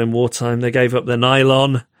 those people in wartime, they gave up their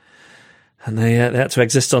nylon and they had to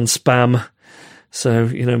exist on Spam. So,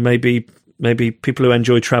 maybe people who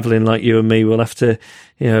enjoy travelling like you and me will have to,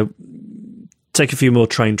 take a few more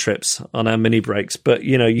train trips on our mini breaks. But,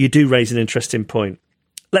 you do raise an interesting point.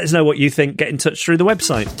 Let us know what you think. Get in touch through the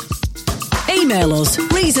website. Email us,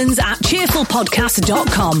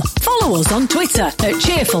 reasons@cheerfulpodcast.com. Follow us on Twitter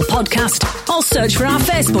 @cheerfulpodcast, or search for our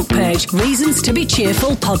Facebook page, Reasons to be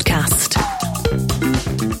Cheerful Podcast.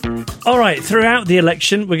 All right, throughout the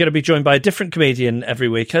election, we're going to be joined by a different comedian every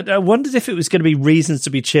week. I wondered if it was going to be reasons to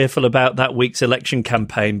be cheerful about that week's election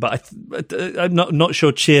campaign, but I'm not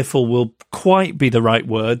sure cheerful will quite be the right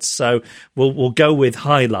word, so we'll go with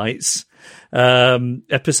highlights.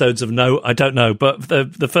 Episodes of note, I don't know, but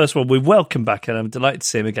the first one, we welcome back, and I'm delighted to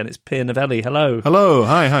see him again. It's Pierre Novelli. Hello. Hello,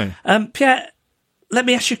 hi. Pierre, let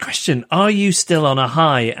me ask you a question. Are you still on a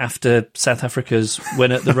high after South Africa's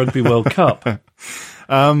win at the Rugby World Cup?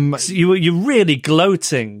 So you're really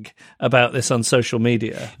gloating about this on social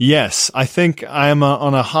media. Yes, I think I am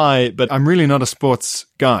on a high, but I'm really not a sports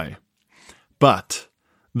guy. But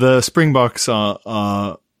the Springboks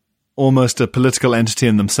are almost a political entity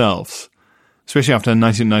in themselves, especially after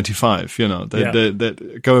 1995.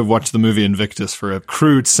 They go watch the movie Invictus for a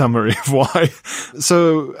crude summary of why.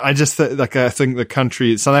 So I just I think the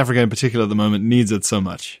country, South Africa in particular at the moment, needs it so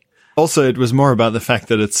much. Also, it was more about the fact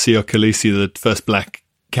that it's Siya Kolisi, the first black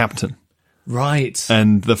captain. Right.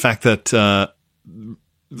 And the fact that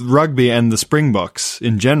rugby and the Springboks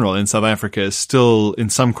in general in South Africa is still in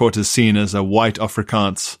some quarters seen as a white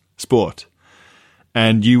Afrikaans sport.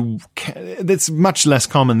 And it's much less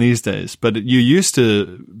common these days, but you used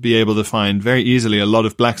to be able to find very easily a lot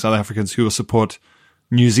of black South Africans who will support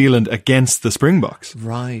New Zealand against the Springboks.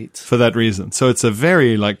 Right. For that reason. So it's a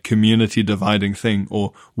very community dividing thing,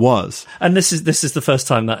 or was. And this is the first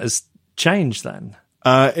time that has changed then.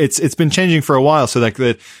 It's been changing for a while. So like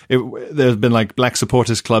there's been like black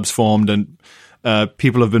supporters clubs formed, and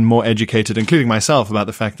people have been more educated, including myself, about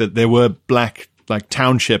the fact that there were black like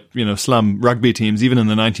township, slum rugby teams even in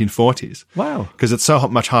the 1940s. Wow. Because it's so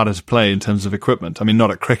much harder to play in terms of equipment. I mean,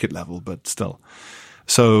 not at cricket level, but still.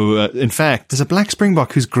 So, in fact, there's a black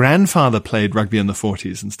Springbok whose grandfather played rugby in the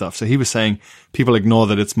 40s and stuff. So he was saying people ignore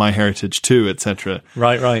that it's my heritage too, etc.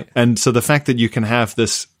 Right. And so the fact that you can have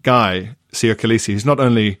this guy, Siya Kolisi, who's not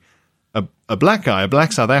only a black guy, a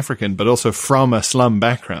black South African, but also from a slum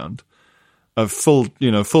background, a full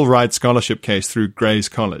ride scholarship case through Gray's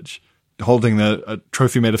College, holding a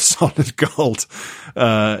trophy made of solid gold,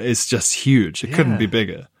 is just huge. It couldn't be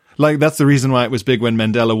bigger. Like, that's the reason why it was big when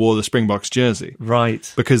Mandela wore the Springboks jersey.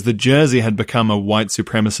 Right. Because the jersey had become a white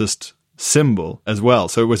supremacist symbol as well.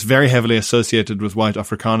 So it was very heavily associated with white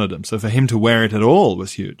Afrikanerdom. So for him to wear it at all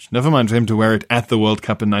was huge. Never mind for him to wear it at the World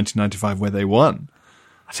Cup in 1995 where they won.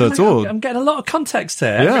 So it's all... I'm getting a lot of context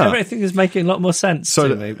here. Yeah. Everything is making a lot more sense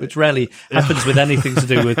to me, which rarely happens with anything to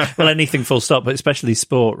do with, well, anything full stop, but especially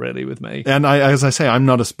sport, really, with me. And as I say, I'm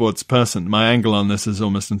not a sports person. My angle on this is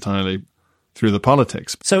almost entirely through the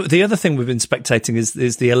politics. So the other thing we've been spectating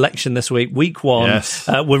is the election this week one. Yes.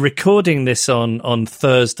 We're recording this on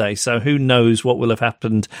Thursday, so who knows what will have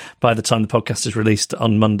happened by the time the podcast is released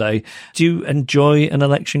on Monday. Do you enjoy an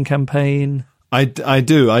election campaign? I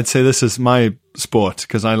do. I'd say this is my sport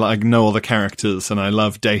because I know all the characters and I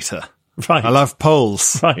love data. Right. I love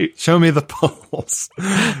polls. Right. Show me the polls.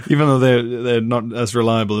 Even though they're not as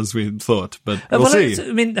reliable as we thought, but we'll see.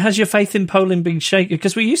 I mean, has your faith in polling been shaken?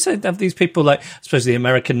 Because we used to have these people like, I suppose, the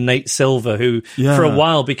American Nate Silver, who for a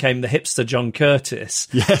while became the hipster John Curtis.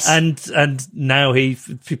 Yes. And now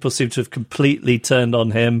people seem to have completely turned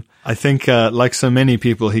on him. I think, like so many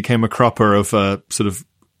people, he came a cropper of sort of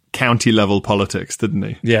county level politics, didn't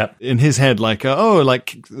he? Yeah. In his head, like,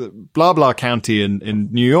 blah, blah county in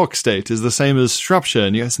New York State is the same as Shropshire.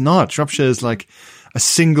 And it's not. Shropshire is like a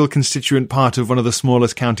single constituent part of one of the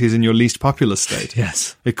smallest counties in your least populous state.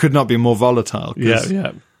 Yes. It could not be more volatile.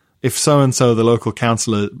 Yeah. If so-and-so, the local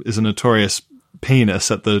councillor, is a notorious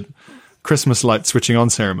penis at the Christmas light switching on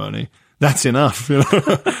ceremony, that's enough.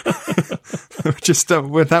 Just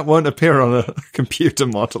that won't appear on a computer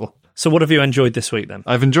model. So what have you enjoyed this week then?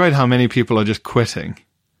 I've enjoyed how many people are just quitting.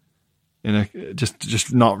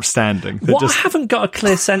 Just not standing. What I haven't got a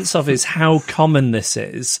clear sense of is how common this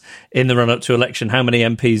is in the run-up to election, how many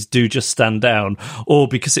MPs do just stand down, or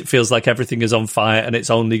because it feels like everything is on fire and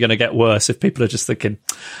it's only going to get worse if people are just thinking,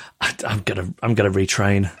 I'm gonna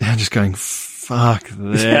retrain. They're just going, fuck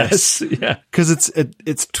this. Yes, yeah. Because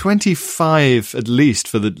it's 25 at least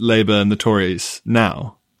for the Labour and the Tories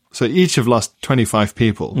now. So each have lost 25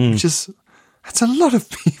 people, which is... That's a lot of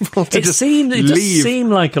people to just leave. It does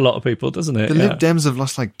seem like a lot of people, doesn't it? The Lib Dems have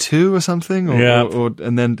lost like 2 or something,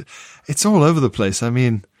 and then it's all over the place. I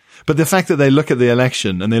mean, but the fact that they look at the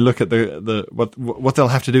election and they look at the what they'll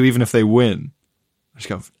have to do even if they win, I just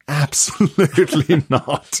go, absolutely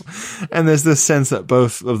not. And there's this sense that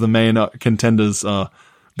both of the main contenders are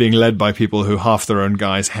being led by people who half their own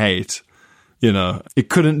guys hate. It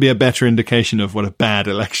couldn't be a better indication of what a bad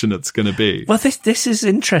election it's going to be. Well, this is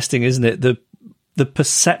interesting, isn't it? The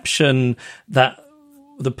perception that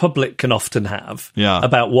the public can often have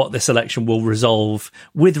about what this election will resolve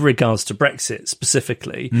with regards to Brexit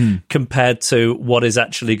specifically, compared to what is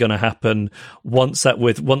actually going to happen once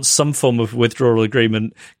some form of withdrawal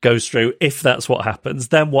agreement goes through. If that's what happens,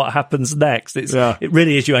 then what happens next? It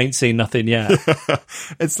really is. You ain't seen nothing yet.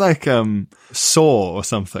 It's like Saw or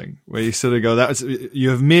something, where you sort of go, you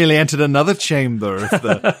have merely entered another chamber of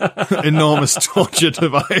the enormous torture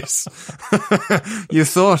device. You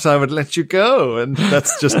thought I would let you go, and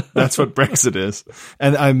that's what Brexit is.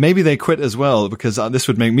 And maybe they quit as well, because this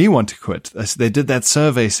would make me want to quit. They did that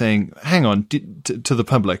survey saying, hang on, to the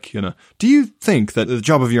public, do you think that the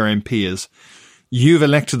job of your MP is you've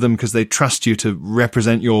elected them because they trust you to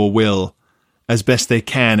represent your will as best they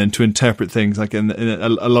can and to interpret things like in a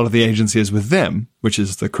lot of the agency is with them, which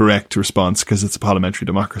is the correct response because it's a parliamentary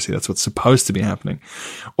democracy. That's what's supposed to be happening.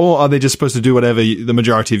 Or are they just supposed to do whatever the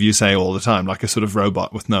majority of you say all the time, like a sort of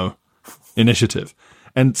robot with no initiative?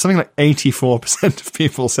 And something like 84% of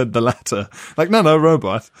people said the latter. Like, no,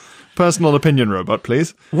 robot. Personal opinion robot,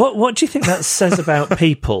 please. What do you think that says about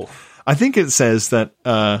people? I think it says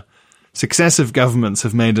that successive governments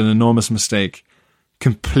have made an enormous mistake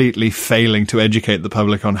completely failing to educate the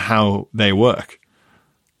public on how they work,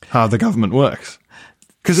 how the government works.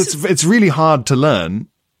 Because it's really hard to learn.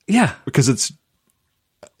 Yeah. Because it's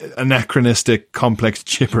anachronistic, complex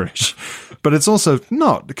gibberish. But it's also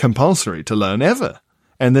not compulsory to learn ever.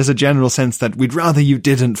 And there's a general sense that we'd rather you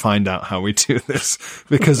didn't find out how we do this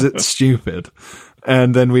because it's stupid.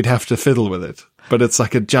 And then we'd have to fiddle with it. But it's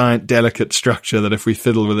like a giant, delicate structure that if we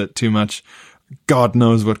fiddle with it too much, God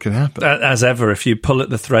knows what could happen. As ever, if you pull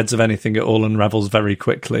at the threads of anything, it all unravels very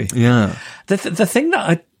quickly. Yeah. The thing that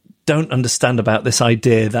I don't understand about this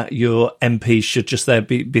idea that your MPs should just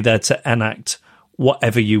be there to enact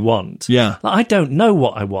whatever you want. Yeah. Like, I don't know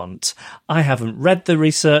what I want. I haven't read the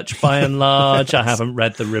research by and large. I haven't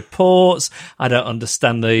read the reports. I don't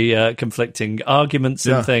understand the conflicting arguments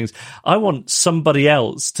and things. I want somebody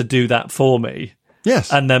else to do that for me.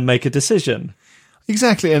 Yes. And then make a decision.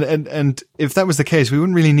 Exactly. And if that was the case, we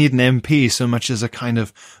wouldn't really need an MP so much as a kind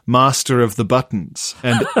of master of the buttons.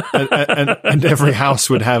 And and every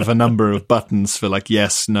house would have a number of buttons for like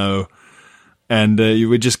yes, no. And you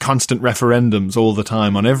would just constant referendums all the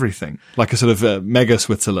time on everything, like a sort of mega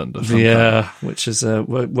Switzerland or something. Yeah, which has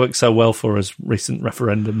worked so well for us, recent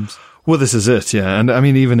referendums. Well, this is it, yeah. And I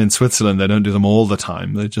mean, even in Switzerland, they don't do them all the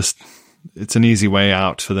time. It's an easy way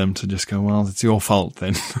out for them to just go, well, it's your fault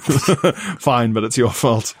then. Fine, but it's your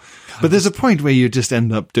fault. But there's a point where you just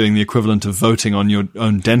end up doing the equivalent of voting on your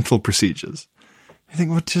own dental procedures. You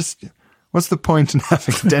think, what's the point in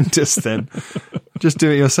having a dentist then? Just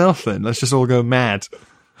do it yourself then. Let's just all go mad.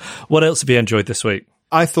 What else have you enjoyed this week?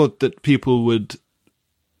 I thought that people would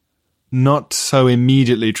not so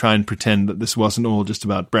immediately try and pretend that this wasn't all just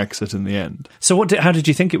about Brexit in the end. So how did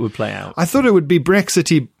you think it would play out? I thought it would be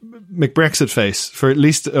Brexity McBrexit face for at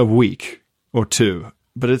least a week or two,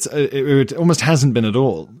 but it almost hasn't been at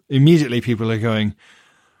all. Immediately people are going,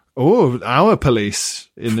 oh, our police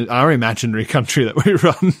in our imaginary country that we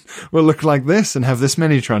run will look like this and have this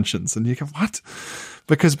many truncheons. And you go, what?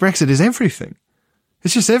 Because Brexit is everything.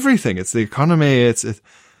 It's just everything. It's the economy.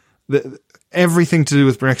 Everything to do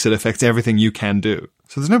with Brexit affects everything you can do.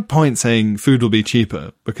 So there's no point saying food will be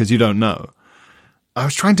cheaper because you don't know. I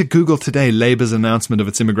was trying to Google today Labour's announcement of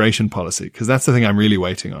its immigration policy because that's the thing I'm really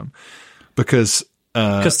waiting on. Because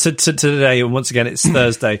today, once again, it's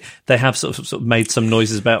Thursday, they have sort of made some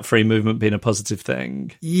noises about free movement being a positive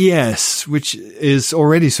thing. Yes, which is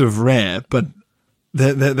already sort of rare, but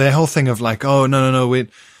their whole thing of like, oh, no,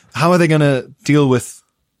 how are they going to deal with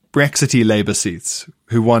Brexity Labour seats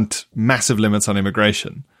who want massive limits on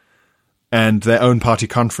immigration and their own party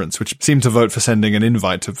conference, which seem to vote for sending an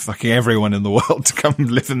invite to fucking everyone in the world to come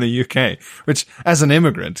live in the UK, which, as an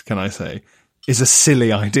immigrant, can I say, is a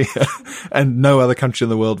silly idea, and no other country in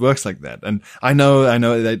the world works like that. And I know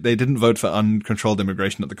they didn't vote for uncontrolled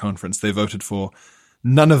immigration at the conference. They voted for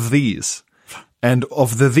none of these. And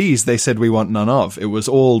of these, they said we want none of. It was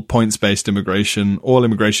all points-based immigration, all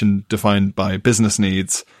immigration defined by business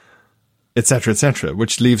needs, etc.,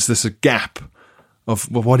 which leaves this a gap of,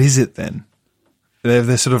 well, what is it then?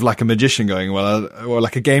 They're sort of like a magician going, well, or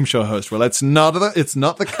like a game show host. Well, it's not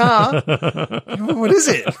the car. What is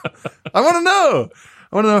it? I want to know.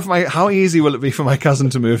 I want to know how easy will it be for my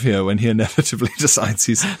cousin to move here when he inevitably decides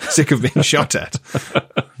he's sick of being shot at?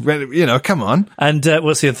 Well, come on. And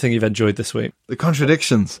what's the other thing you've enjoyed this week? The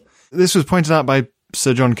contradictions. This was pointed out by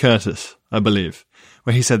Sir John Curtis, I believe,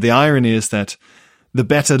 where he said the irony is that the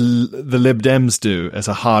better the Lib Dems do as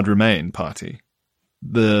a hard Remain party,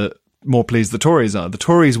 the more pleased the Tories are. The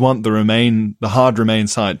Tories want the hard Remain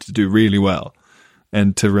side to do really well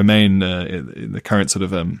and to remain in the current sort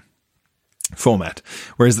of format,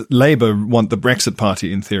 whereas Labour want the Brexit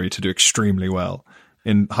party, in theory, to do extremely well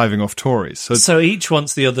in hiving off Tories. So each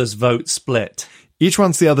wants the other's vote split. Each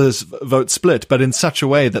wants the other's vote split, but in such a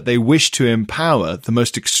way that they wish to empower the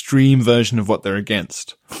most extreme version of what they're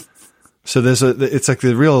against. So it's like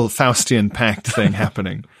the real Faustian pact thing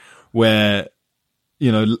happening where,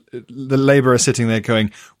 the Labour are sitting there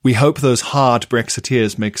going, we hope those hard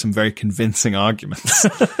Brexiteers make some very convincing arguments.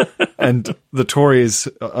 And the Tories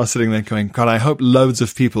are sitting there going, God, I hope loads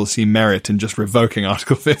of people see merit in just revoking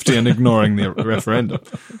Article 50 and ignoring the referendum.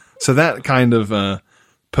 So that kind of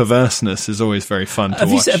perverseness is always very fun to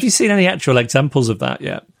watch. Have you seen any actual examples of that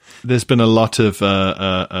yet? There's been a lot of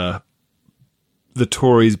the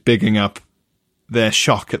Tories bigging up their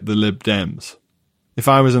shock at the Lib Dems. If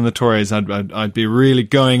I was in the Tories, I'd be really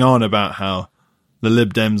going on about how the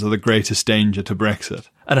Lib Dems are the greatest danger to Brexit.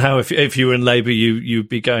 And how if you were in Labour, you'd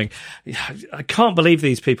be going, I can't believe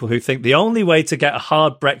these people who think the only way to get a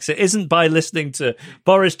hard Brexit isn't by listening to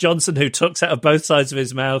Boris Johnson, who talks out of both sides of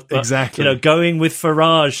his mouth, but, exactly. Going with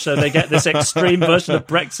Farage so they get this extreme version of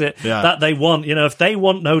Brexit that they want. If they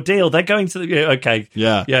want no deal, they're going to okay.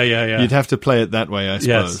 Yeah. You'd have to play it that way, I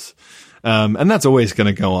suppose. Yes. And that's always going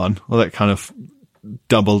to go on, all that kind of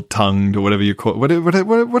double-tongued or whatever you call it.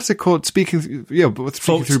 What's it called? Speaking,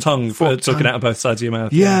 forked tongue, talking out of both sides of your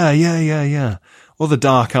mouth. Yeah. All the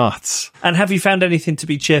dark arts. And have you found anything to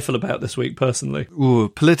be cheerful about this week, personally? Ooh,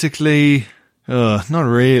 politically, not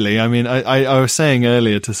really. I mean, I was saying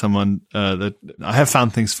earlier to someone that I have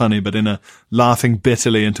found things funny, but in a laughing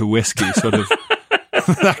bitterly into whiskey sort of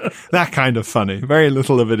that kind of funny. Very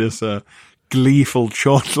little of it is gleeful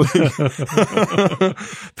chortling.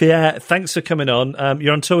 Pierre, thanks for coming on.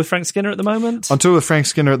 You're on tour with Frank Skinner at the moment? On tour with Frank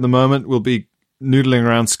Skinner at the moment. We'll be noodling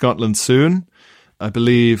around Scotland soon. I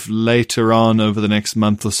believe later on over the next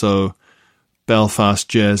month or so, Belfast,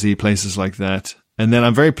 Jersey, places like that. And then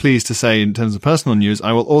I'm very pleased to say, in terms of personal news,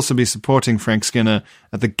 I will also be supporting Frank Skinner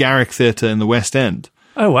at the Garrick Theatre in the West End.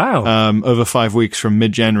 Oh, wow. Over 5 weeks from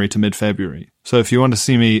mid-January to mid-February. So if you want to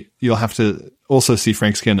see me, you'll have to also see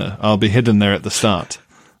Frank Skinner. I'll be hidden there at the start,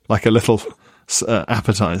 like a little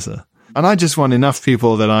appetizer. And I just want enough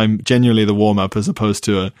people that I'm genuinely the warm-up as opposed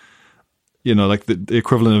to like the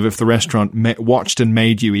equivalent of if the restaurant watched and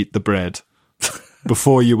made you eat the bread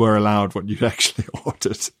before you were allowed what you actually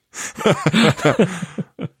ordered.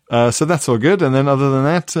 So that's all good. And then other than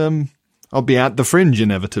that, I'll be at the Fringe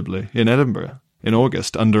inevitably in Edinburgh in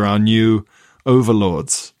August under our new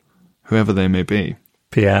overlords, whoever they may be.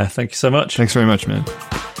 Pierre, thank you so much. Thanks very much, man.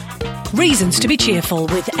 Reasons to be Cheerful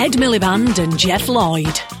with Ed Miliband and Jeff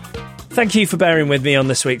Lloyd. Thank you for bearing with me on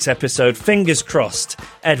this week's episode. Fingers crossed,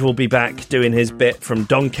 Ed will be back doing his bit from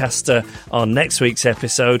Doncaster on next week's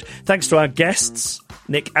episode. Thanks to our guests,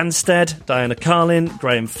 Nick Anstead, Diana Carlin,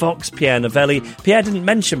 Graham Fox, Pierre Novelli. Pierre didn't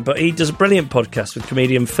mention, but he does a brilliant podcast with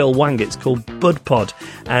comedian Phil Wang. It's called Bud Pod,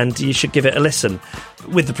 and you should give it a listen,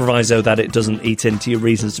 with the proviso that it doesn't eat into your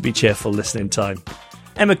Reasons to be Cheerful listening time.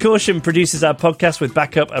 Emma Caution produces our podcast with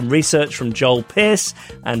backup and research from Joel Pearce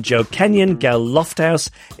and Joe Kenyon. Gail Lofthouse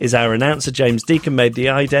is our announcer. James Deacon made the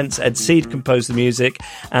idents. Ed Seed composed the music.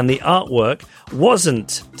 And the artwork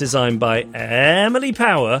wasn't designed by Emily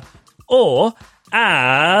Power or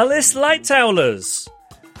Alice Lighttowlers.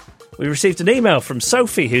 We received an email from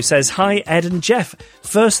Sophie who says, "Hi, Ed and Jeff.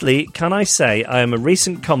 Firstly, can I say I am a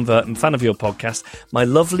recent convert and fan of your podcast? My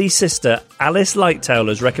lovely sister, Alice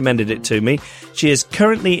Lighttowlers, recommended it to me. She is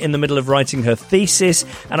currently in the middle of writing her thesis,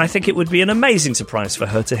 and I think it would be an amazing surprise for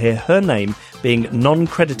her to hear her name being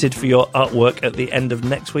non-credited for your artwork at the end of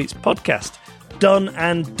next week's podcast." Done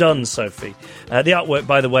and done, Sophie. The artwork,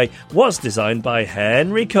 by the way, was designed by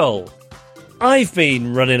Henry Cole. I've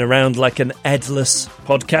been running around like an Edless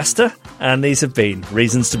podcaster, and these have been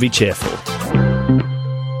Reasons to be Cheerful.